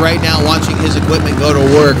with us right now, watching his equipment go to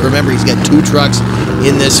work. Remember, he's got 2 trucks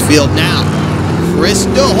in this field now. Chris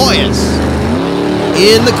DeHoyas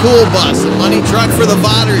in the cool bus, the money truck for the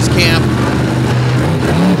Vodders camp.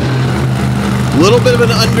 A little bit of an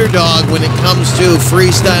underdog when it comes to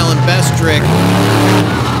freestyle and Best Trick.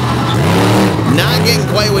 Not getting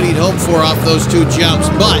quite what he'd hoped for off those 2 jumps,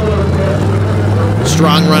 but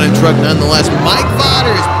strong running truck nonetheless. Mike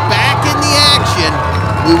Vodders back in the action.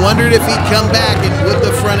 We wondered if he'd come back and would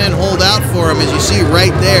the front end hold out for him, as you see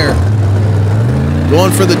right there.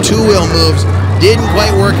 Going for the 2-wheel moves. Didn't quite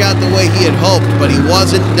work out the way he had hoped, but he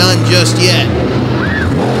wasn't done just yet.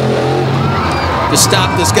 To stop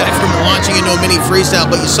this guy from launching into a mini freestyle,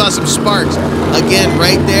 but you saw some sparks. Again,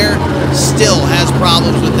 right there, still has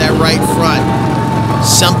problems with that right front.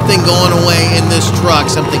 something going away in this truck,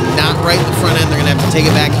 something not right in the front end. They're going to have to take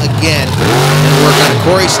it back again and work on it.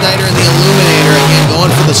 Corey Snyder and the Illuminator again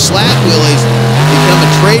going for the slap wheelies. Become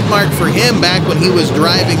a trademark for him back when he was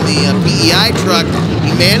driving the PEI truck.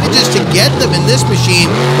 He manages to get them in this machine,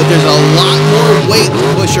 but there's a lot more weight to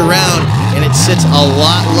push around, and it sits a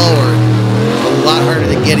lot lower. A lot harder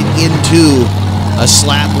to get it into a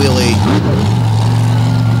slap wheelie.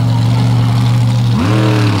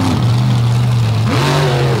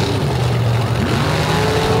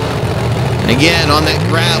 Again, on that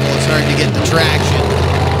gravel, it's hard to get the traction.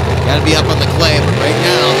 Got to be up on the clay, but right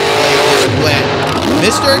now, the clay is wet.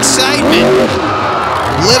 Mr. Excitement,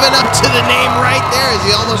 living up to the name right there as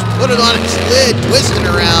he almost put it on its lid, twisting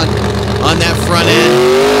around on that front end.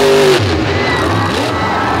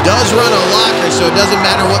 Does run a locker, so it doesn't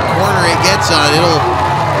matter what corner it gets on, it'll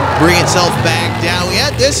bring itself back down. We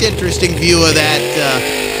had this interesting view of that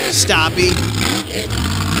stoppie.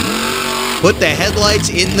 Put the headlights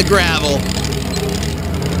in the gravel.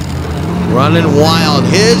 Running wild.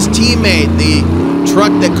 His teammate, the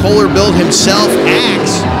truck that Kohler built himself,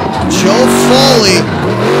 Axe, Joe Foley,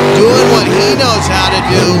 doing what he knows how to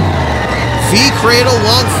do. V-cradle,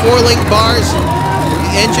 long 4-link bars.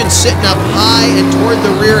 The engine sitting up high and toward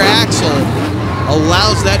the rear axle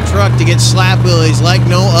allows that truck to get slap wheelies like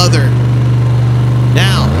no other.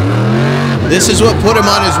 Now, this is what put him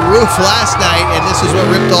on his roof last night, and this is what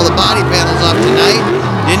ripped all the body panels off tonight.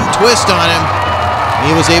 Didn't twist on him.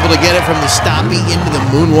 He was able to get it from the stoppie into the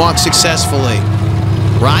moonwalk successfully.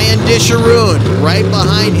 Ryan Disharoon right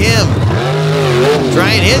behind him.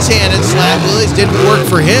 Trying his hand at slap wheelies, didn't work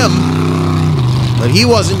for him. But he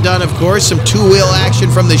wasn't done, of course. Some two-wheel action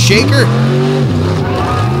from the shaker.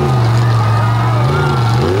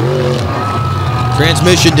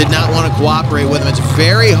 Transmission did not want to cooperate with him. It's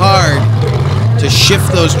very hard to shift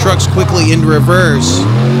those trucks quickly into reverse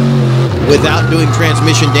without doing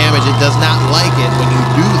transmission damage. It does not like it when you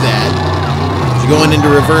do that. If you're going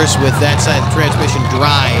into reverse with that side of the transmission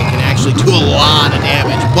dry, it can actually do a lot of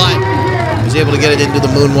damage. But he was able to get it into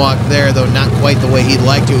the moonwalk there, though not quite the way he'd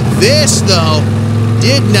like to. This, though,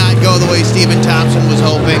 did not go the way Stephen Thompson was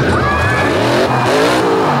hoping.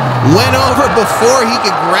 Went over before he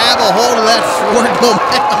could grab a hold of that forward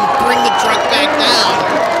momentum and bring the truck back down.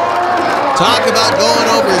 Talk about going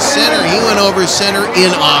over center. He went over center in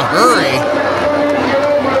a hurry.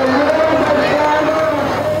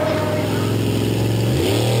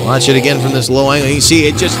 Watch it again from this low angle. You can see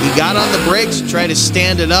it just, he got on the brakes, tried to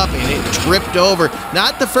stand it up, and it tripped over.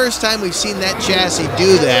 Not the first time we've seen that chassis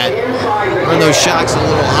do that. Run those shocks a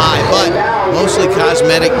little high, but mostly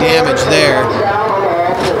cosmetic damage there.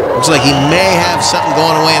 Looks like he may have something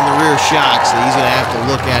going away in the rear shocks that he's going to have to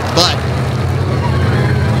look at, but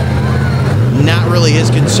not really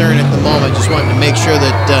his concern at the moment. Just wanting to make sure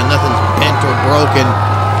that nothing's bent or broken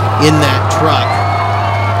in that truck.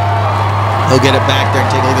 He'll get it back there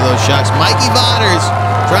and take a look at those shocks. Mikey Vaughters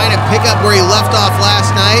trying to pick up where he left off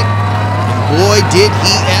last night. And boy, did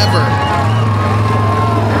he ever.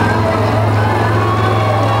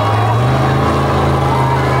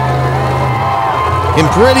 Can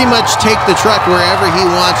pretty much take the truck wherever he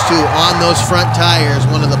wants to on those front tires.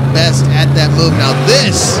 One of the best at that move. Now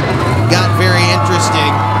this got very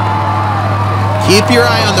interesting. Keep your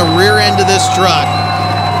eye on the rear end of this truck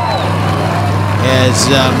as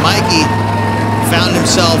Mikey found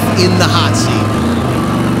himself in the hot seat.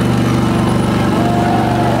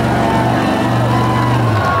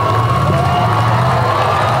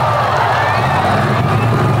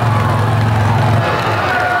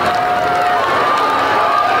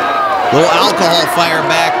 Little alcohol fire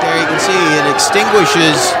back there. You can see it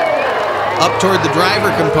extinguishes up toward the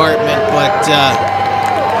driver compartment, but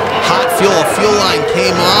hot fuel, a fuel line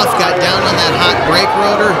came off, got down on that hot brake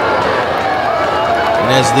rotor,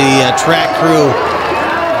 and as the track crew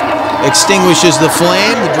extinguishes the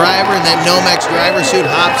flame, the driver in that Nomex driver suit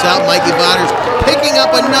hops out. Mikey Vaughters picking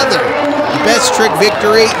up another best trick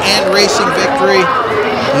victory and racing victory.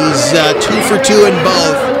 He's 2 for 2 in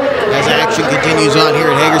both as action continues on here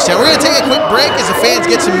at Hagerstown. We're going to take a quick break as the fans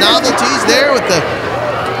get some novelties there with the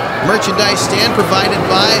merchandise stand provided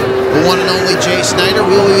by the one and only Jay Snyder.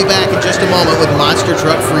 We will be back in just a moment with Monster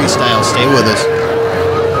Truck Freestyle. Stay with us.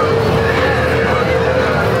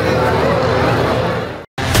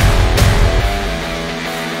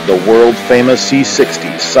 The world-famous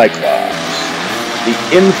C60 Cyclops. The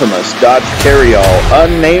infamous Dodge Carryall,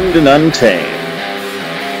 unnamed and untamed.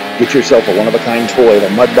 Get yourself a one-of-a-kind toy, the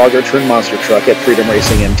Mudbogger Trim Monster Truck at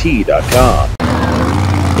freedomracingnt.com.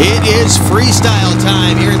 It is freestyle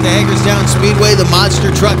time here at the Hagerstown Speedway. The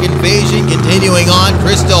Monster Truck Invasion continuing on.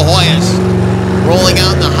 Chris DeHoyas rolling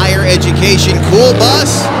out in the higher education cool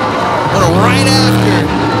bus. Going right after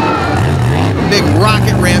a big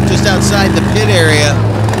rocket ramp just outside the pit area.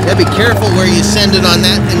 You gotta be careful where you send it on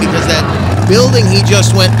that thing, because that building he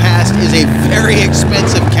just went past is a very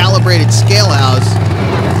expensive calibrated scale house.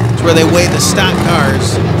 It's where they weigh the stock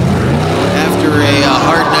cars after a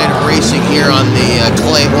hard night of racing here on the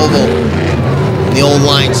Clay Oval in the Old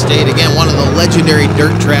Line State. Again, one of the legendary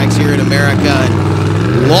dirt tracks here in America.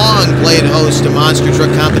 Long played host to monster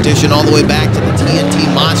truck competition all the way back to the TNT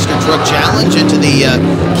Monster Truck Challenge, into the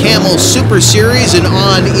Camel Super Series, and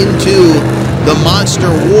on into the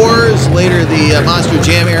Monster Wars, later the Monster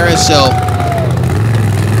Jam era. So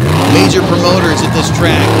major promoters at this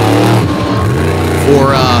track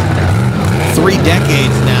for 3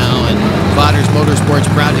 decades now, and Voders Motorsports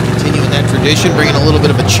proud to continue in that tradition, bringing a little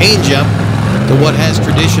bit of a change up to what has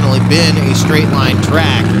traditionally been a straight line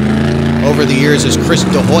track over the years, as Chris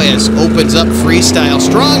DeHoyas opens up freestyle.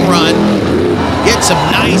 Strong run, gets some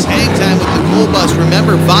nice hang time with the cool bus.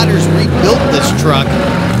 Remember, Voders rebuilt this truck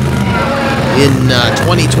in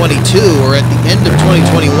 2022, or at the end of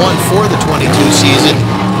 2021 for the 22 season.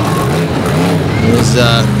 It was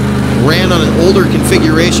ran on an older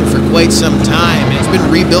configuration for quite some time, and it's been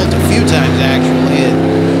rebuilt a few times actually.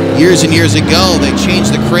 Years and years ago, they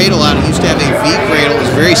changed the cradle out. It used to have a V cradle. It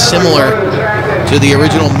was very similar to the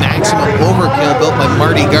original Maximum Overkill built by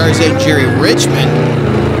Marty Garza and Jerry Richmond.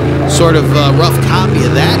 Sort of a rough copy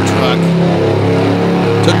of that truck.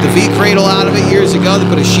 Took the V cradle out of it years ago. They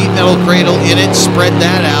put a sheet metal cradle in it, spread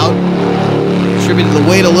that out, distributed the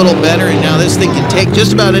weight a little better, and now this thing can take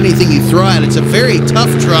just about anything you throw at it. It's a very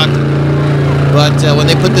tough truck, but when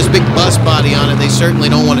they put this big bus body on it, they certainly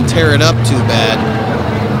don't want to tear it up too bad.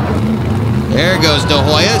 There goes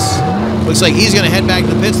DeHoyas. Looks like he's going to head back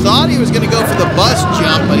to the pits. Thought he was going to go for the bus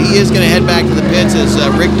jump, but he is going to head back to the pits as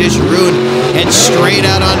Rick Disharoon heads straight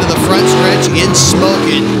out onto the front stretch in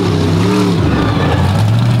smoking.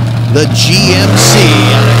 The GMC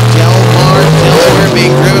out of Del Mar, Delaware,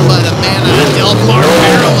 being driven by the man out of Del Mar,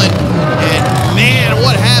 Maryland. And man,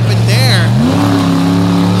 what happened there?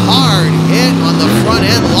 Hard hit on the front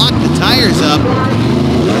end, locked the tires up.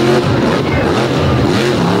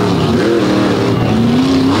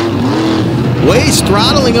 Wade's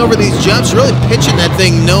throttling over these jumps, really pitching that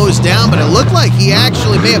thing nose down, but it looked like he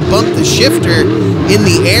actually may have bumped the shifter in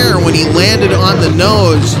the air when he landed on the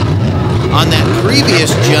nose on that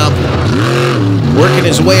previous jump. Working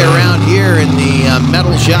his way around here in the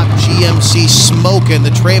Metal Shop GMC Smokin',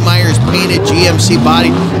 the Trey Myers painted GMC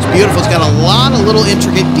body. It's beautiful. It's got a lot of little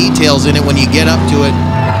intricate details in it when you get up to it.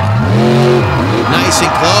 Nice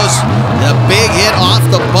and close. And a big hit off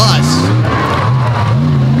the bus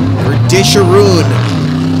for Disharoon.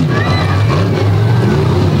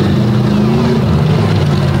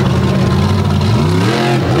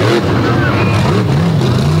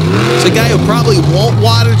 It's a guy who probably won't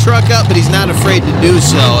wad a truck up, but he's not afraid to do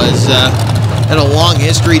so, as had a long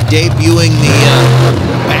history debuting the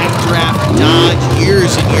Backdraft Dodge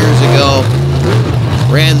years and years ago.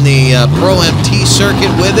 Ran the Pro MT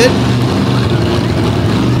circuit with it.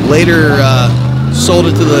 Later sold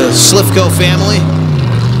it to the Slifco family,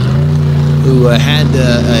 who had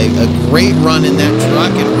a great run in that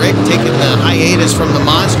truck. And Rick, taking the hiatus from the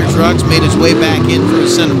monster trucks, made his way back in for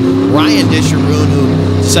his son Ryan Disharoon, who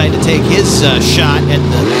decided to take his shot at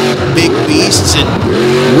the big beasts. And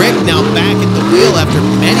Rick now back at the wheel after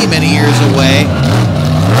many, many years away.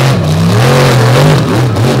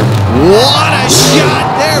 What a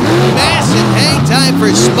shot there! Massive hang time for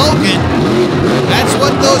Smokin'. That's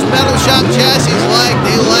what those Metal Shop chassis like.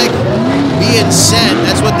 They like being sent.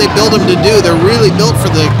 That's what they build them to do. They're really built for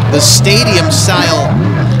the stadium-style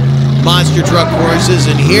monster truck courses.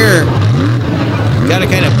 And here, you got to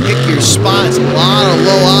kind of pick your spots. A lot of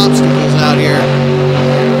low obstacles out here.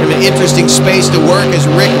 An interesting space to work as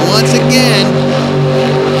Rick once again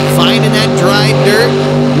finding that dry dirt,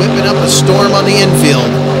 whipping up a storm on the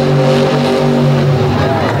infield.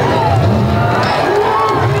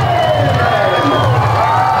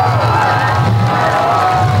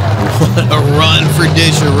 What a run for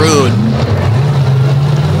Disharoon.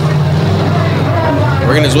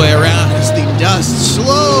 Working his way around as the dust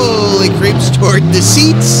slowly creeps toward the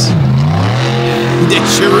seats.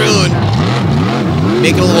 Disharoon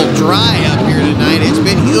making a little dry up here tonight. It's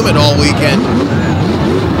been humid all weekend.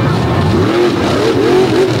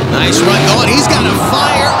 Nice run going. He's got a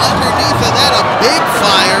fire underneath of that, a big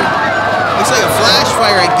fire. Looks like a flash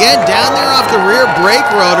fire again down there off the rear brake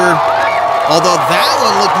rotor. Although that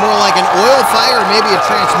one looked more like an oil fire, or maybe a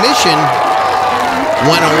transmission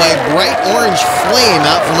went away. Bright orange flame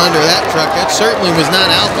out from under that truck. That certainly was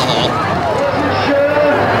not alcohol.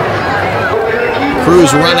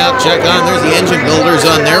 crews run out, check on. There's the engine builders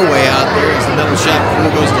on their way out there as the metal shop crew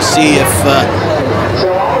goes to see if the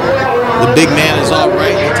big man is all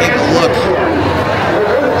right. They take a look.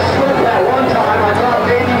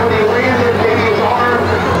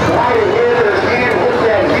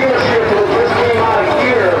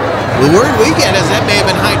 The word we get is that may have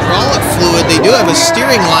been hydraulic fluid. They do have a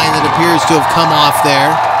steering line that appears to have come off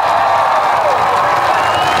there.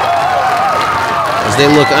 As they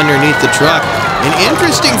look underneath the truck. An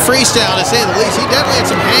interesting freestyle, to say the least. He definitely had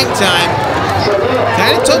some hang time.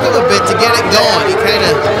 Kind of took him a bit to get it going. He kind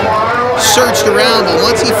of searched around, but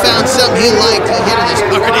once he found something he liked, he hit it as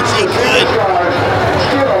hard as he could.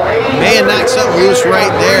 May have knocked something loose right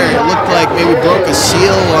there. It looked like maybe broke a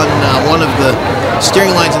seal on one of the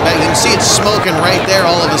steering lines in the back. You can see it's smoking right there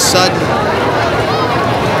all of a sudden.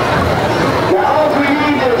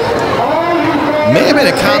 May have been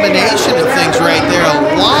a combination of things right there.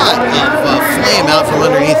 A lot of flame out from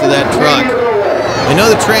underneath of that truck. I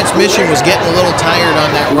know the transmission was getting a little tired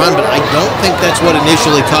on that run, but I don't think that's what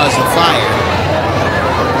initially caused the fire.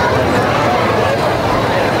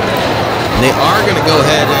 They are going to go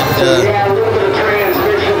ahead and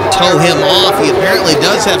tow him off. He apparently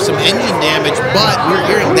does have some engine damage, but we're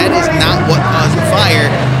hearing that is not what caused the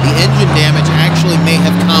fire. The engine damage actually may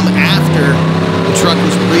have come after the truck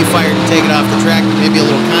was pre-fired to take it off the track. Maybe a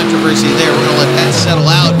little controversy there. We're going to let that settle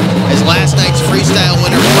out as last night's freestyle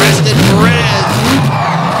winner, Preston Perez,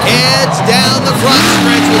 heads down the front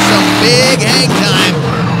stretch with some big hang time.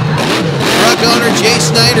 Truck owner Jay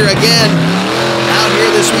Snyder again out here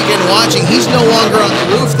this weekend watching. He's no longer on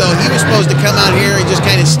the roof though. He was supposed to come out here and just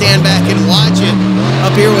kind of stand back and watch it.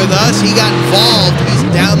 Up here with us, he got involved. He's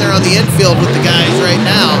down there on the infield with the guys right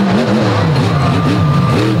now.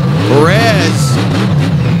 Perez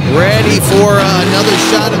ready for another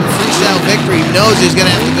shot of the freestyle victory. He knows he's going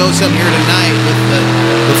to have to go some here tonight with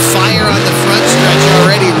the fire on the front stretch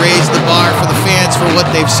already raised the bar for the fans for what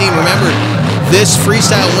they've seen. Remember, this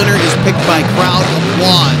freestyle winner is picked by crowd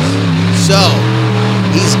applause. So,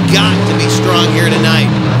 he's got to be strong here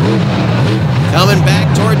tonight. Coming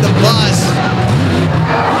back toward the bus.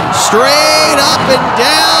 Straight up and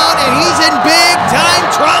down, and he's in big time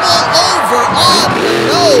trouble. Over on the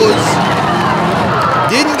nose.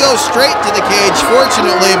 Didn't go straight to the cage,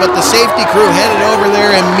 fortunately, but the safety crew headed over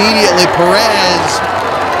there immediately. Perez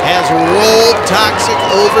has rolled Toxic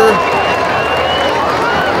over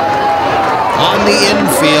on the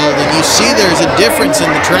infield, and you see there's a difference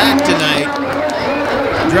in the track tonight.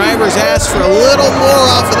 Drivers asked for a little more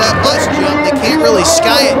off of that bus jump. They can't really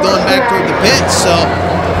sky it going back toward the pits, so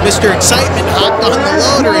Mr. Excitement hopped on the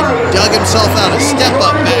loader and dug himself out a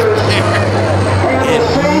step-up back there. And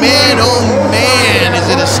man, oh man, is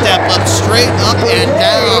it a step-up, straight up and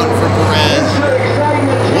down for Perez.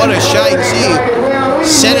 What a shot. You see,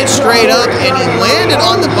 set it straight up, and he landed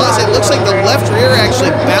on the bus. It looks like the left rear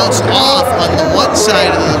actually bounced off on the one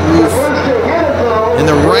side of the roof, and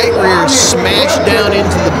the right rear smashed down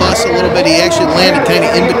into the bus a little bit. He actually landed kind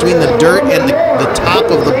of in between the dirt and the top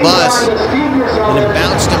of the bus, and it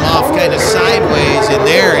bounced him off kind of sideways in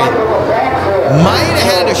there. And might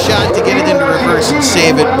have had a shot to get it into reverse and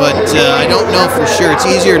save it, but I don't know for sure. It's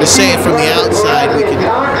easier to say it from the outside. We can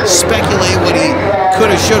speculate what he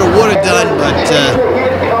could have, should have, would have done, but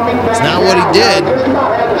it's not what he did.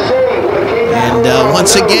 And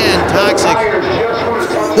once again, Toxic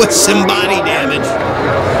with some body damage.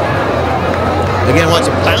 Again, once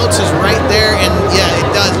it bounces right there, and yeah, it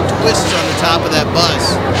does, it twists on the top of that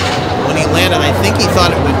bus. When he landed, I think he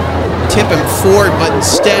thought it would tip him forward, but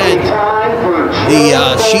instead, the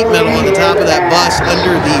sheet metal on the top of that bus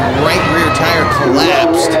under the right rear tire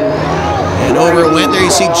collapsed. And over it went. There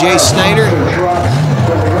you see Jay Snyder.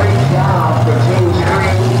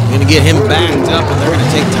 Going to get him backed up, and they're going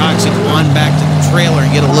to take Toxic on back to the trailer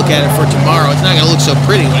and get a look at it for tomorrow. It's not going to look so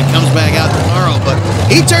pretty when it comes back out tomorrow, but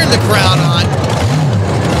he turned the crowd on.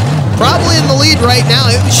 Probably in the lead right now.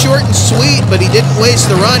 It was short and sweet, but he didn't waste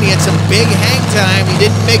the run. He had some big hang time. He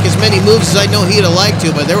didn't make as many moves as I know he'd have liked to,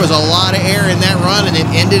 but there was a lot of air in that run, and it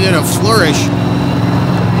ended in a flourish.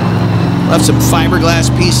 Left some fiberglass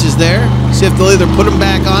pieces there. See if they'll either put them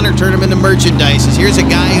back on or turn them into merchandise. Here's a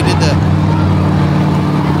guy who did the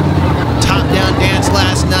top-down dance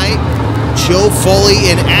last night. Joe Foley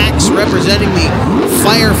in Axe, representing the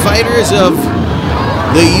firefighters of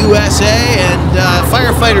the USA, and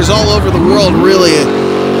firefighters all over the world really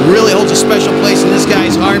holds a special place in this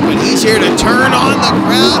guy's heart, but he's here to turn on the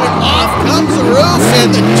crowd, and off comes the roof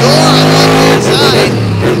and the door on the left-hand side.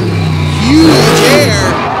 Huge air.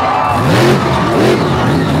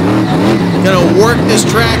 Gonna work this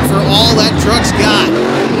track for all that truck's got.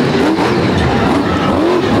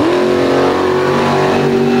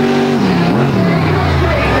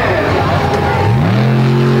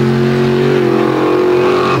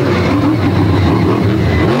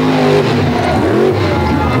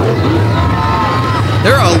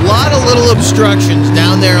 obstructions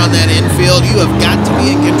down there on that infield. You have got to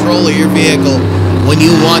be in control of your vehicle when you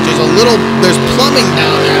launch. There's plumbing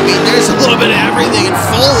down there. I mean, there's a little bit of everything. And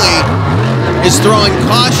Foley is throwing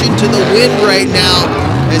caution to the wind right now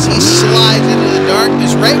as he slides into the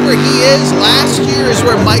darkness. Right where he is last year is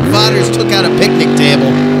where Mike Vauders took out a picnic table.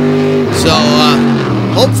 So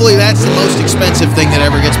hopefully that's the most expensive thing that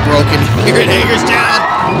ever gets broken here at Hagerstown,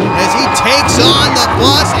 as he takes on the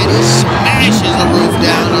bus and he smashes the roof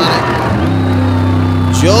down on it.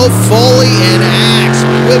 Joe Foley and Axe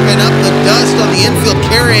whipping up the dust on the infield,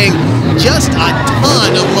 carrying just a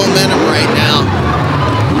ton of momentum right now.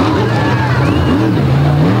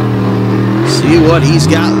 See what he's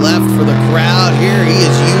got left for the crowd here. He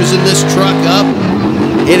is using this truck up,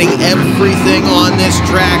 hitting everything on this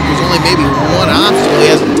track. There's only maybe one obstacle he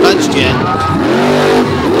hasn't touched yet.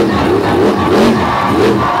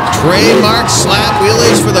 Trademark slap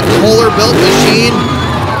wheelies for the Kohler-built machine.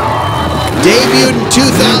 Debuted in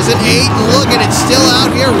 2008, and look at it, still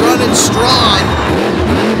out here running strong.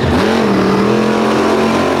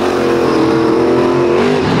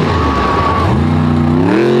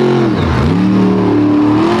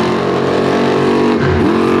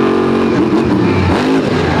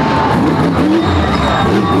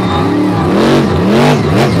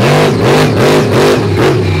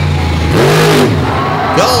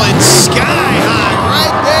 Going sky high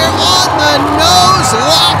right there on the nose,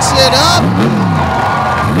 locks it up,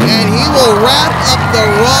 and he will wrap up the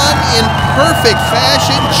run in perfect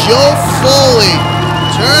fashion. Joe Foley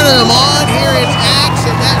turning him on here in Axe,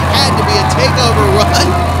 and that had to be a takeover run.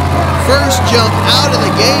 First jump out of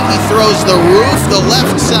the gate, he throws the roof, the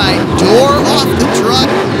left side door off the truck,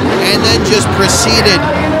 and then just proceeded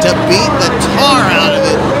to beat the tar out of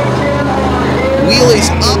it.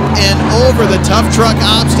 Wheelies up and over the tough truck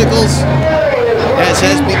obstacles, as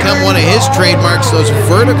has become one of his trademarks, those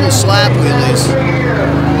vertical slap wheelies.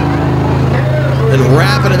 And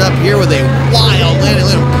wrapping it up here with a wild landing.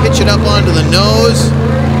 Let him pitch it up onto the nose.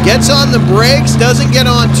 Gets on the brakes, doesn't get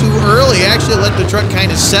on too early. Actually let the truck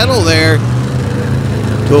kind of settle there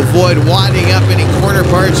to avoid wadding up any corner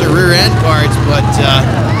parts or rear end parts, but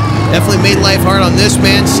definitely made life hard on this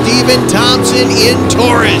man. Stephen Thompson in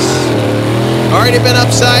Taurus. Already been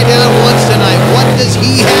upside down once tonight. What does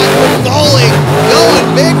he have with Foley? Going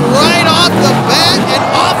big right off the bat, and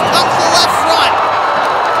off comes the left front.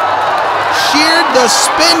 Sheared the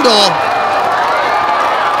spindle.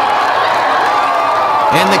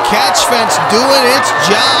 And the catch fence doing its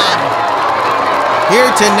job here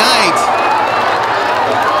tonight.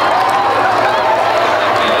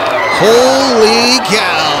 Holy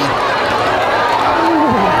cow.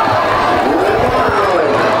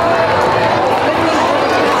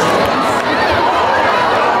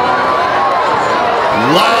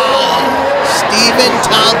 Wow, Stephen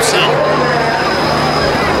Thompson.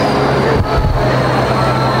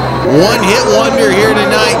 One-hit wonder here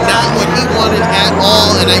tonight, not what he wanted at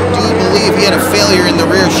all, and I do believe he had a failure in the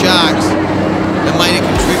rear shocks that might have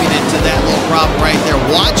contributed to that little problem right there.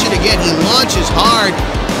 Watch it again, he launches hard.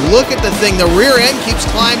 Look at the thing, the rear end keeps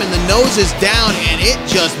climbing, the nose is down, and it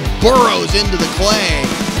just burrows into the clay.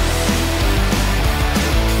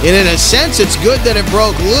 And in a sense, it's good that it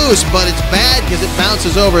broke loose, but it's bad because it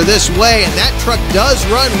bounces over this way, and that truck does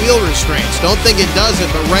run wheel restraints. Don't think it doesn't,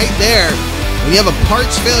 but right there, when you have a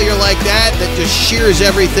parts failure like that just shears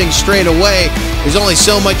everything straight away, there's only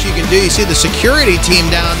so much you can do. You see the security team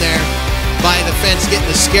down there by the fence getting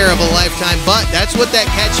the scare of a lifetime, but that's what that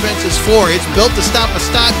catch fence is for. It's built to stop a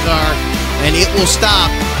stock car, and it will stop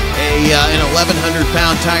an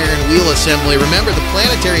 1,100-pound tire and wheel assembly. Remember, the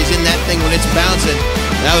planetary's in that thing when it's bouncing.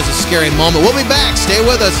 That was a scary moment. We'll be back. Stay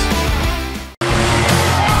with us.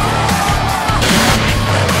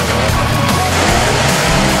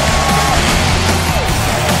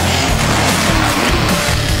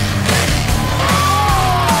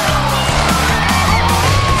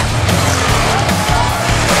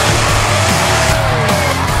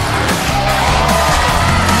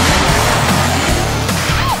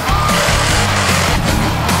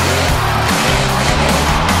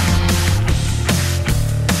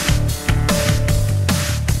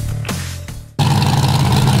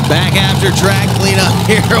 Back after track cleanup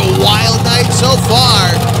here. A wild night so far.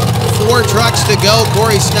 4 trucks to go.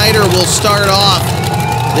 Corey Snyder will start off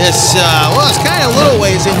this, well, it's kind of a little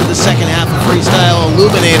ways into the second half of Freestyle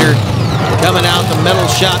Illuminator. Coming out the Metal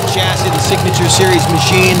Shop chassis, the Signature Series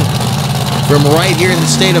machine from right here in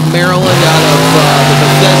the state of Maryland, out of the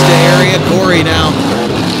Bethesda area. Corey now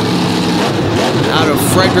out of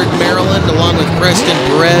Frederick, Maryland, along with Preston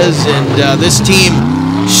Perez, and this team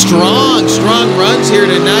strong runs here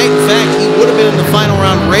tonight. In fact, he would have been in the final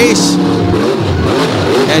round race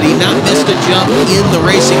Had he not missed a jump in the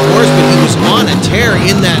racing course, but he was on a tear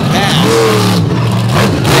in that pass.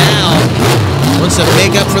 Now, wants to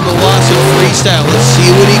make up for the loss of freestyle. Let's see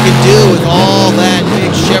what he can do with all that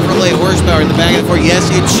big Chevrolet horsepower in the back of the Ford. Yes,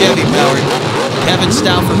 it's Chevy powered. Kevin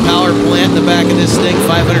Stauffer power plant in the back of this thing,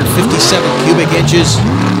 557 cubic inches.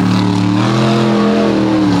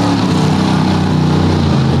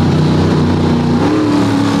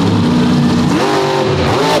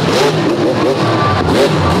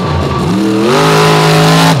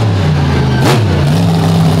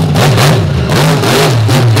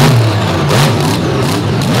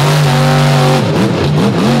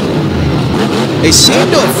 They seem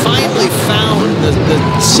to have finally found the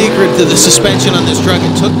secret to the suspension on this truck.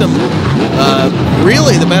 It took them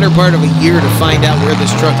really the better part of a year to find out where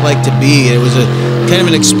this truck liked to be. It was a kind of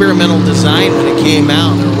an experimental design when it came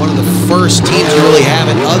out. They were one of the first teams to really have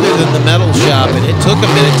it other than the metal shop, and it took a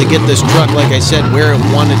minute to get this truck, like I said, where it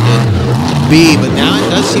wanted to be. But now it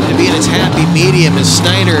does seem to be in its happy medium as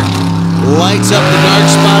Snyder lights up the dark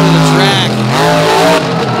spot of the track.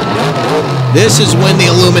 This is when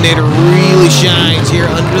the Illuminator really shines here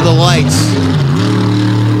under the lights.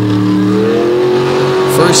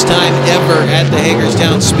 First time ever at the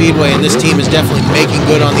Hagerstown Speedway, and this team is definitely making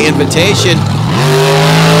good on the invitation.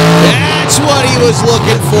 That's what he was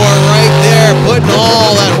looking for right there, putting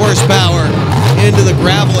all that horsepower into the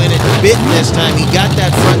gravel, and it bit this time. He got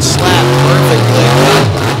that front slap perfectly.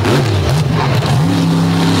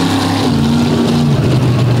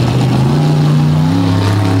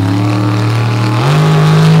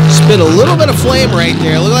 A little bit of flame right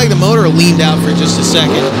there. Looked like the motor leaned out for just a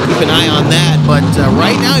second. Keep an eye on that. But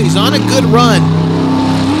right now he's on a good run.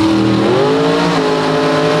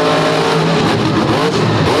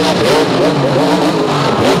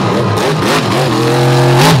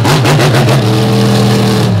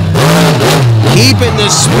 Keeping the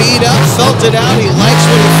speed up. Felt it out. He likes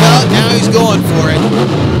what he felt. Now he's going for it.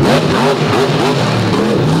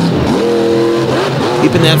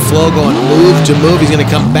 Keeping that flow going, move to move. He's going to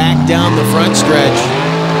come back down the front stretch.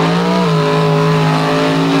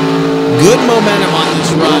 Good momentum on this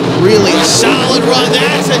run. Really a solid run.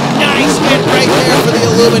 That's a nice hit right there for the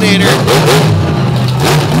Illuminator.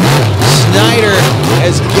 Snyder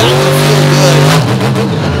has got to feel good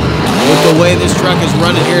with the way this truck is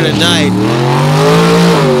running here tonight.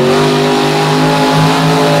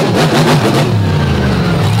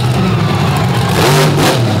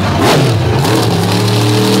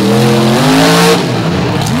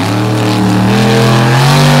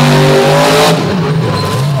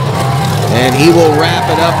 And he will wrap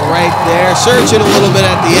it up right there. Search it a little bit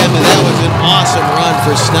at the end, but that was an awesome run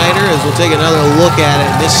for Snyder as we'll take another look at it.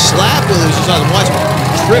 This slap wheel was just awesome. Watch him.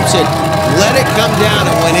 Trips it, let it come down,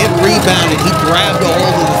 and when it rebounded, he grabbed a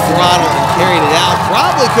hold of the throttle and carried it out.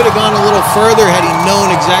 Probably could have gone a little further had he known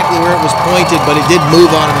exactly where it was pointed, but it did move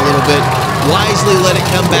on him a little bit. Wisely let it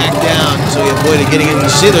come back down so he avoided getting it. You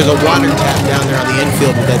see there's a water tap down there on the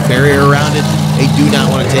infield with that barrier around it. They do not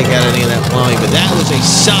want to take out any of that plowing, but that was a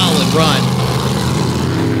solid run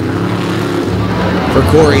for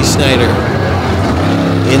Corey Snyder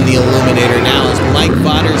in the Illuminator. Now as Mike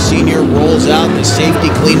Vodder Sr. rolls out the safety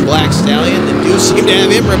clean black stallion, they do seem to have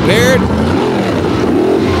him repaired.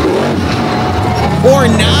 Or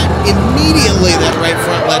not, immediately that right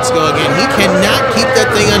front lets go again. He cannot keep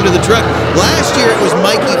that thing under the truck. Last year it was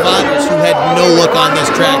Mikey Vodders who had no look on this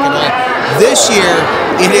track at all. This year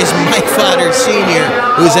it is Mike Vodder Sr.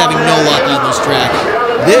 who is having no luck on this track.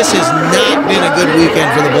 This has not been a good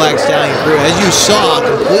weekend for the Black Stallion crew. As you saw,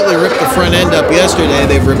 completely ripped the front end up yesterday.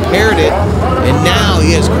 They've repaired it, and now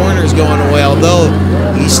he has corners going away, although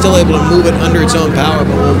he's still able to move it under its own power.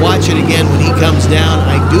 But we'll watch it again when he comes down.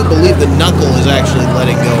 I do believe the knuckle is actually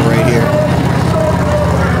letting go right here.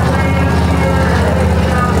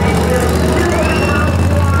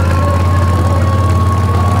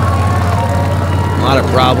 A lot of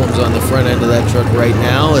problems on the front end of that truck right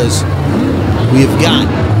now as we've got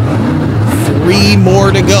 3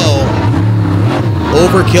 more to go.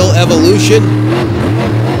 Overkill Evolution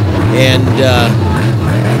and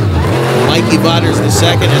Mikey Vodders the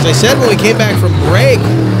second. As I said when we came back from break,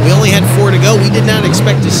 we only had 4 to go. We did not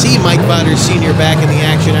expect to see Mike Vodders Sr. back in the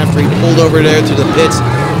action after he pulled over there to the pits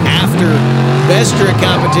after best trick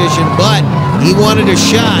competition, but he wanted a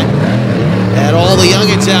shot at all the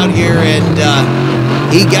youngins out here, and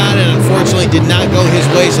he got it. Unfortunately, did not go his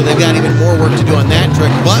way, so they've got even more work to do on that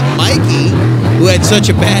trick. But Mikey, who had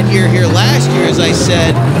such a bad year here last year, as I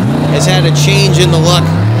said, has had a change in the luck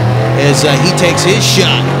as he takes his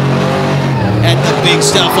shot at the big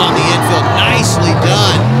stuff on the infield. Nicely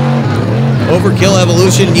done. Overkill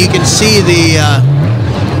Evolution. You can see the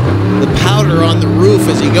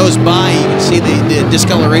he goes by, you can see the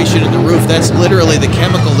discoloration in the roof. That's literally the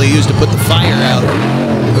chemical they use to put the fire out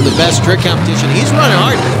for the best trick competition. He's running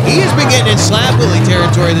hard. He has been getting in slab wheelie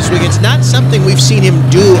territory this week. It's not something we've seen him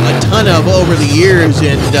do a ton of over the years,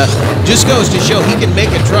 and just goes to show he can make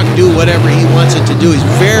a truck do whatever he wants it to do. He's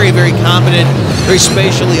very, very competent, very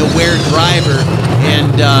spatially aware driver,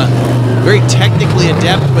 and very technically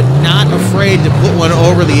adept, but not afraid to put one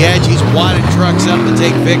over the edge. He's wadded trucks up to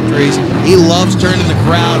take victories. He loves turning the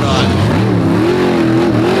crowd on.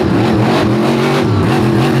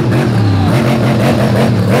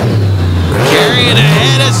 Carrying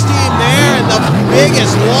ahead of steam there, and the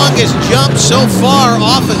biggest, longest jump so far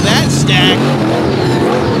off of that stack.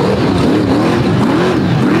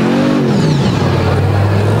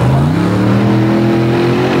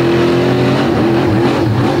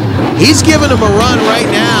 He's giving him a run right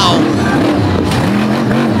now.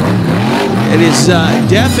 It is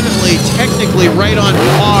definitely technically right on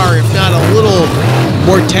par, if not a little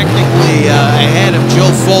more technically ahead of Joe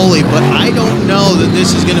Foley, but I don't know that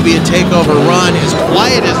this is going to be a takeover run, as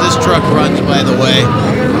quiet as this truck runs, by the way.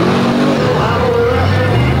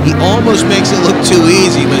 He almost makes it look too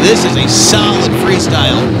easy, but this is a solid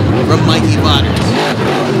freestyle from Mikey Vauders.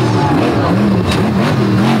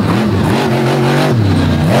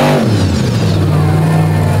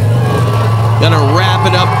 Gonna wrap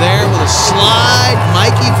it up there with a slide.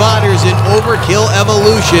 Mikey Vauders in Overkill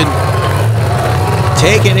Evolution.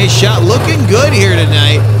 Taking his shot. Looking good here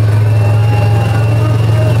tonight.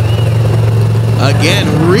 Again,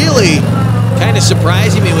 really kind of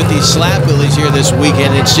surprising me with these slab wheelies here this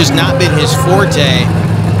weekend. It's just not been his forte,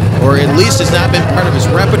 or at least it's not been part of his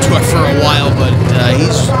repertoire for a while, but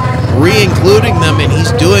he's re-including them, and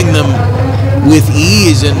he's doing them with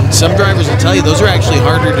ease. And some drivers will tell you those are actually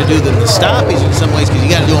harder to do than the stoppies in some ways, because you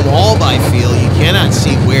got to do them all by feel. You cannot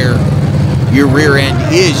see where your rear end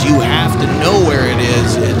is. You have to know where it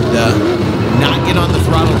is, and not get on the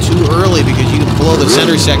throttle too early, because you can blow the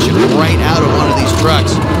center section right out of one of these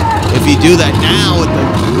trucks if you do that. Now with the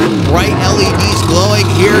bright LEDs glowing,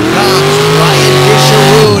 here comes Ryan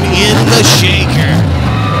Disharoon in the shaker.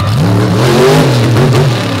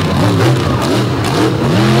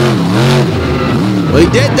 Well,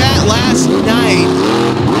 he did that last night,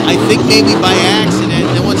 I think maybe by accident,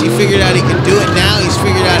 and then once he figured out he could do it, now he's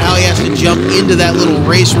figured out how he has to jump into that little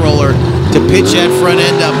race roller to pitch that front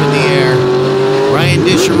end up in the air. Ryan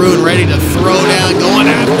Disharoon ready to throw down, going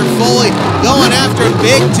after Foley, going after him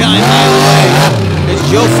big time, by the way, as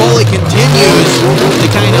Joe Foley continues to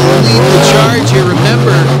kind of lead the charge here.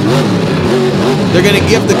 Remember, they're going to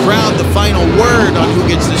give the crowd the final word on who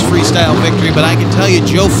gets this freestyle victory, but I can tell you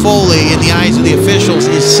Joe Foley, in the eyes of the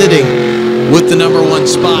officials, is sitting with the #1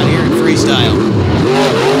 spot here in freestyle.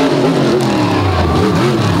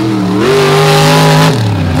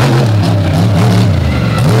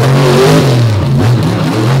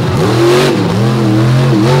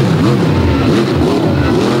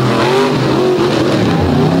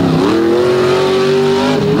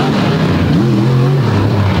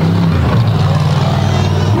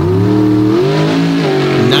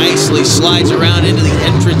 Slides around into the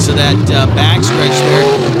entrance of that backstretch there.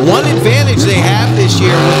 One advantage they have this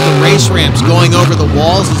year with the race ramps going over the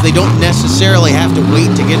walls is they don't necessarily have to wait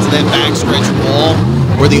to get to that backstretch wall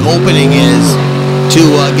where the opening is to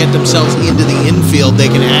get themselves into the infield. They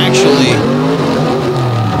can actually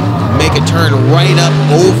make a turn right up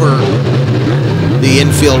over the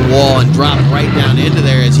infield wall and drop right down into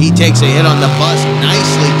there as he takes a hit on the bus.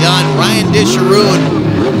 Nicely done. Ryan Disharoon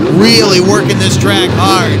really working this track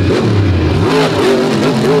hard.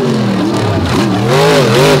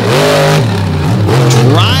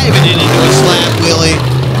 Driving it into a slab wheelie.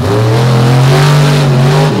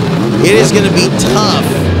 It is going to be tough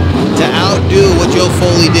to outdo what Joe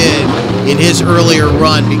Foley did in his earlier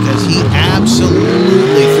run, because he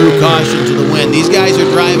absolutely threw caution to the wind. These guys are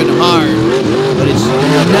driving hard, but it's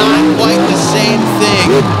not quite the same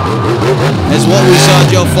thing as what we saw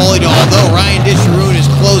Joe Foley do, although Ryan Disharoon is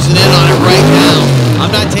closing in on it right now.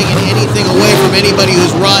 I'm not taking anything away from anybody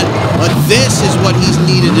who's run, but this is what he's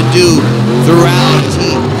needed to do throughout as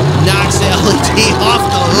he knocks the LED off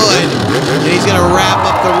the hood, and he's going to wrap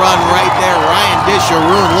up the run right there. Ryan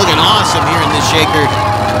Disharoon looking awesome here in this shaker.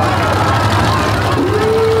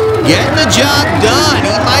 Getting the job done.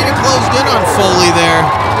 He might have closed in on Foley there.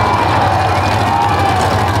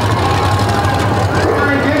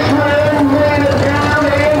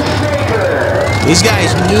 These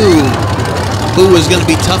guys knew who was going to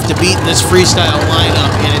be tough to beat in this freestyle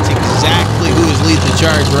lineup, and it's exactly who is leading the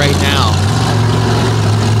charge right now.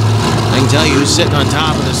 I can tell you who's sitting on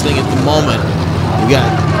top of this thing at the moment. We got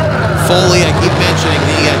Foley, I keep mentioning,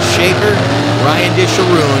 the Shaker, Ryan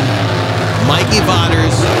DeSharoon, Mikey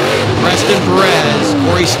Vauders, Preston Perez,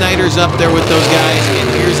 Corey Snyder's up there with those guys, and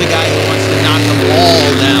here's a guy who wants to knock them all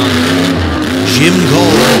down. Jim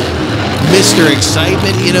Kohler, Mr.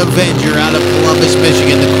 Excitement in Avenger out of Columbus,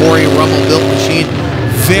 Michigan, the Corey Rummel built machine.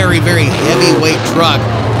 Very, very heavyweight truck,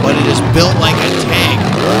 but it is built like a tank.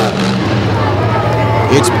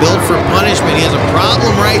 It's built for punishment. He has a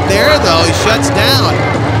problem right there, though. He shuts down.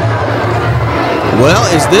 Well,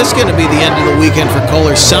 is this going to be the end of the weekend for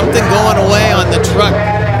Kohler? Something going away on the truck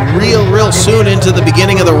real soon into the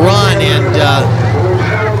beginning of the run, and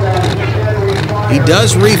he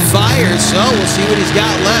does refire, so we'll see what he's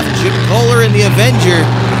got left. Jim Kohler in the Avenger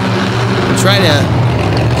will try to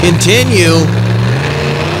continue.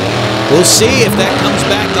 We'll see if that comes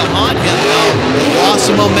back to haunt him, though. The loss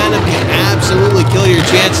of momentum can absolutely kill your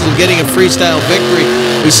chances of getting a freestyle victory.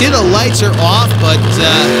 We see the lights are off, but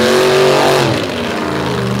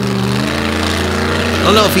I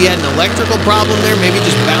don't know if he had an electrical problem there, maybe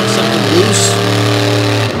just bounced something loose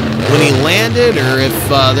when he landed, or if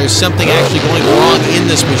there's something actually going wrong in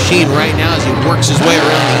this machine right now as he works his way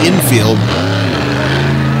around the infield.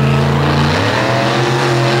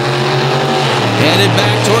 Headed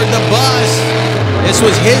back toward the bus. This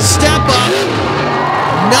was his step up.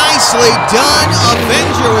 Nicely done.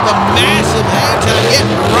 Avenger with a massive hang time,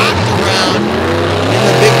 getting rocked around in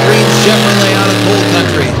the big green Chevrolet out of Coal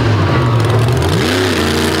Country.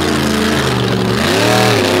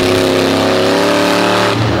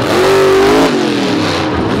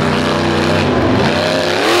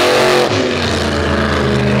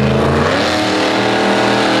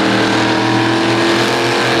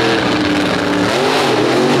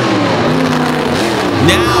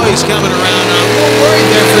 Now he's coming around. I'm a little worried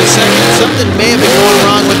there for a second. Something may have been going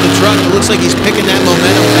wrong with the truck. It looks like he's picking that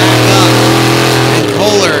momentum back up. And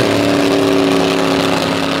Kohler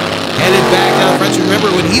headed back down front. Remember,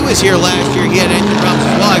 when he was here last year, he had engine problems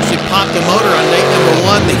as well. Actually popped a motor on night number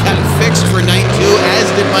 1. They got it fixed for night 2, as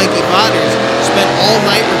did Mikey Vauders. Spent all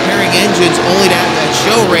night repairing engines only to have that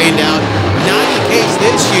show rained out. Not the case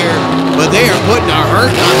this year, but they are putting a hurt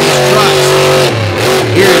on these trucks.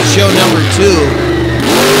 Here at show number 2.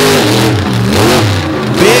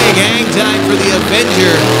 Big hang time for the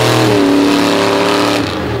Avenger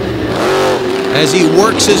as he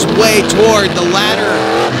works his way toward the latter,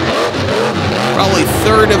 probably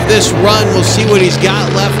third of this run. We'll see what he's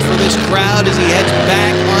got left for this crowd as he heads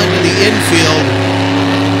back onto the infield.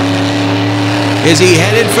 Is he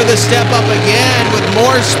headed for the step up again with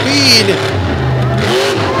more speed?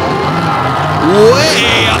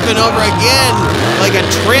 Way up and over again, like a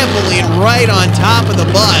trampoline right on top of the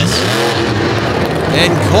bus.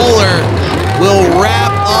 And Kohler will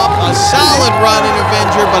wrap up a solid run in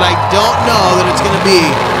Avenger, but I don't know that it's going to be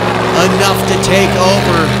enough to take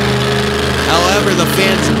over. However, the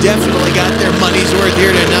fans definitely got their money's worth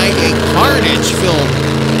here tonight. A carnage-filled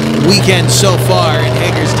weekend so far in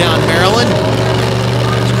Hagerstown, Maryland.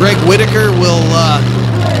 Greg Whitaker will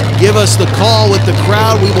give us the call with the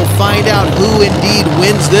crowd. We will find out who indeed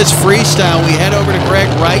wins this freestyle. We head over to Greg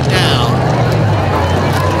right now.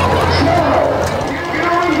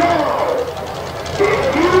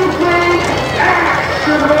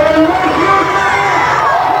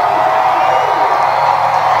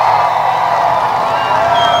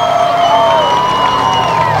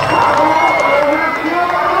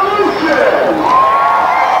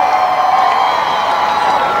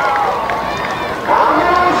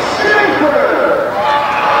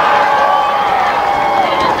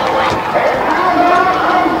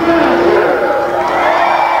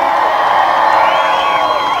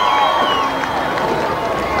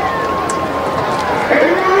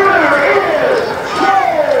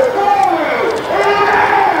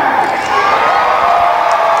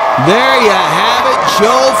 There you have it,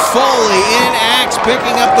 Joe Foley in Axe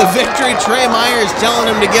picking up the victory. Trey Myers telling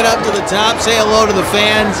him to get up to the top, say hello to the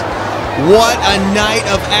fans. What a night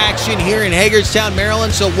of action here in Hagerstown,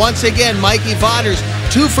 Maryland. So once again, Mikey Vauders,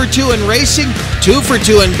 2 for 2 in racing, 2 for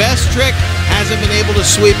 2 in best trick. Hasn't been able to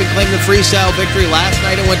sweep and claim the freestyle victory. Last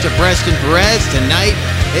night it went to Preston Perez. Tonight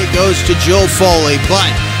it goes to Joe Foley.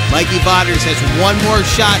 But Mikey Vauders has one more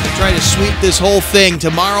shot to try to sweep this whole thing.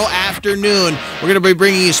 Tomorrow afternoon, we're going to be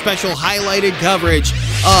bringing you special highlighted coverage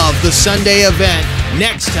of the Sunday event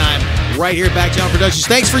next time right here at Backtown Productions.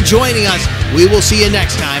 Thanks for joining us. We will see you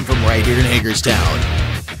next time from right here in Hagerstown.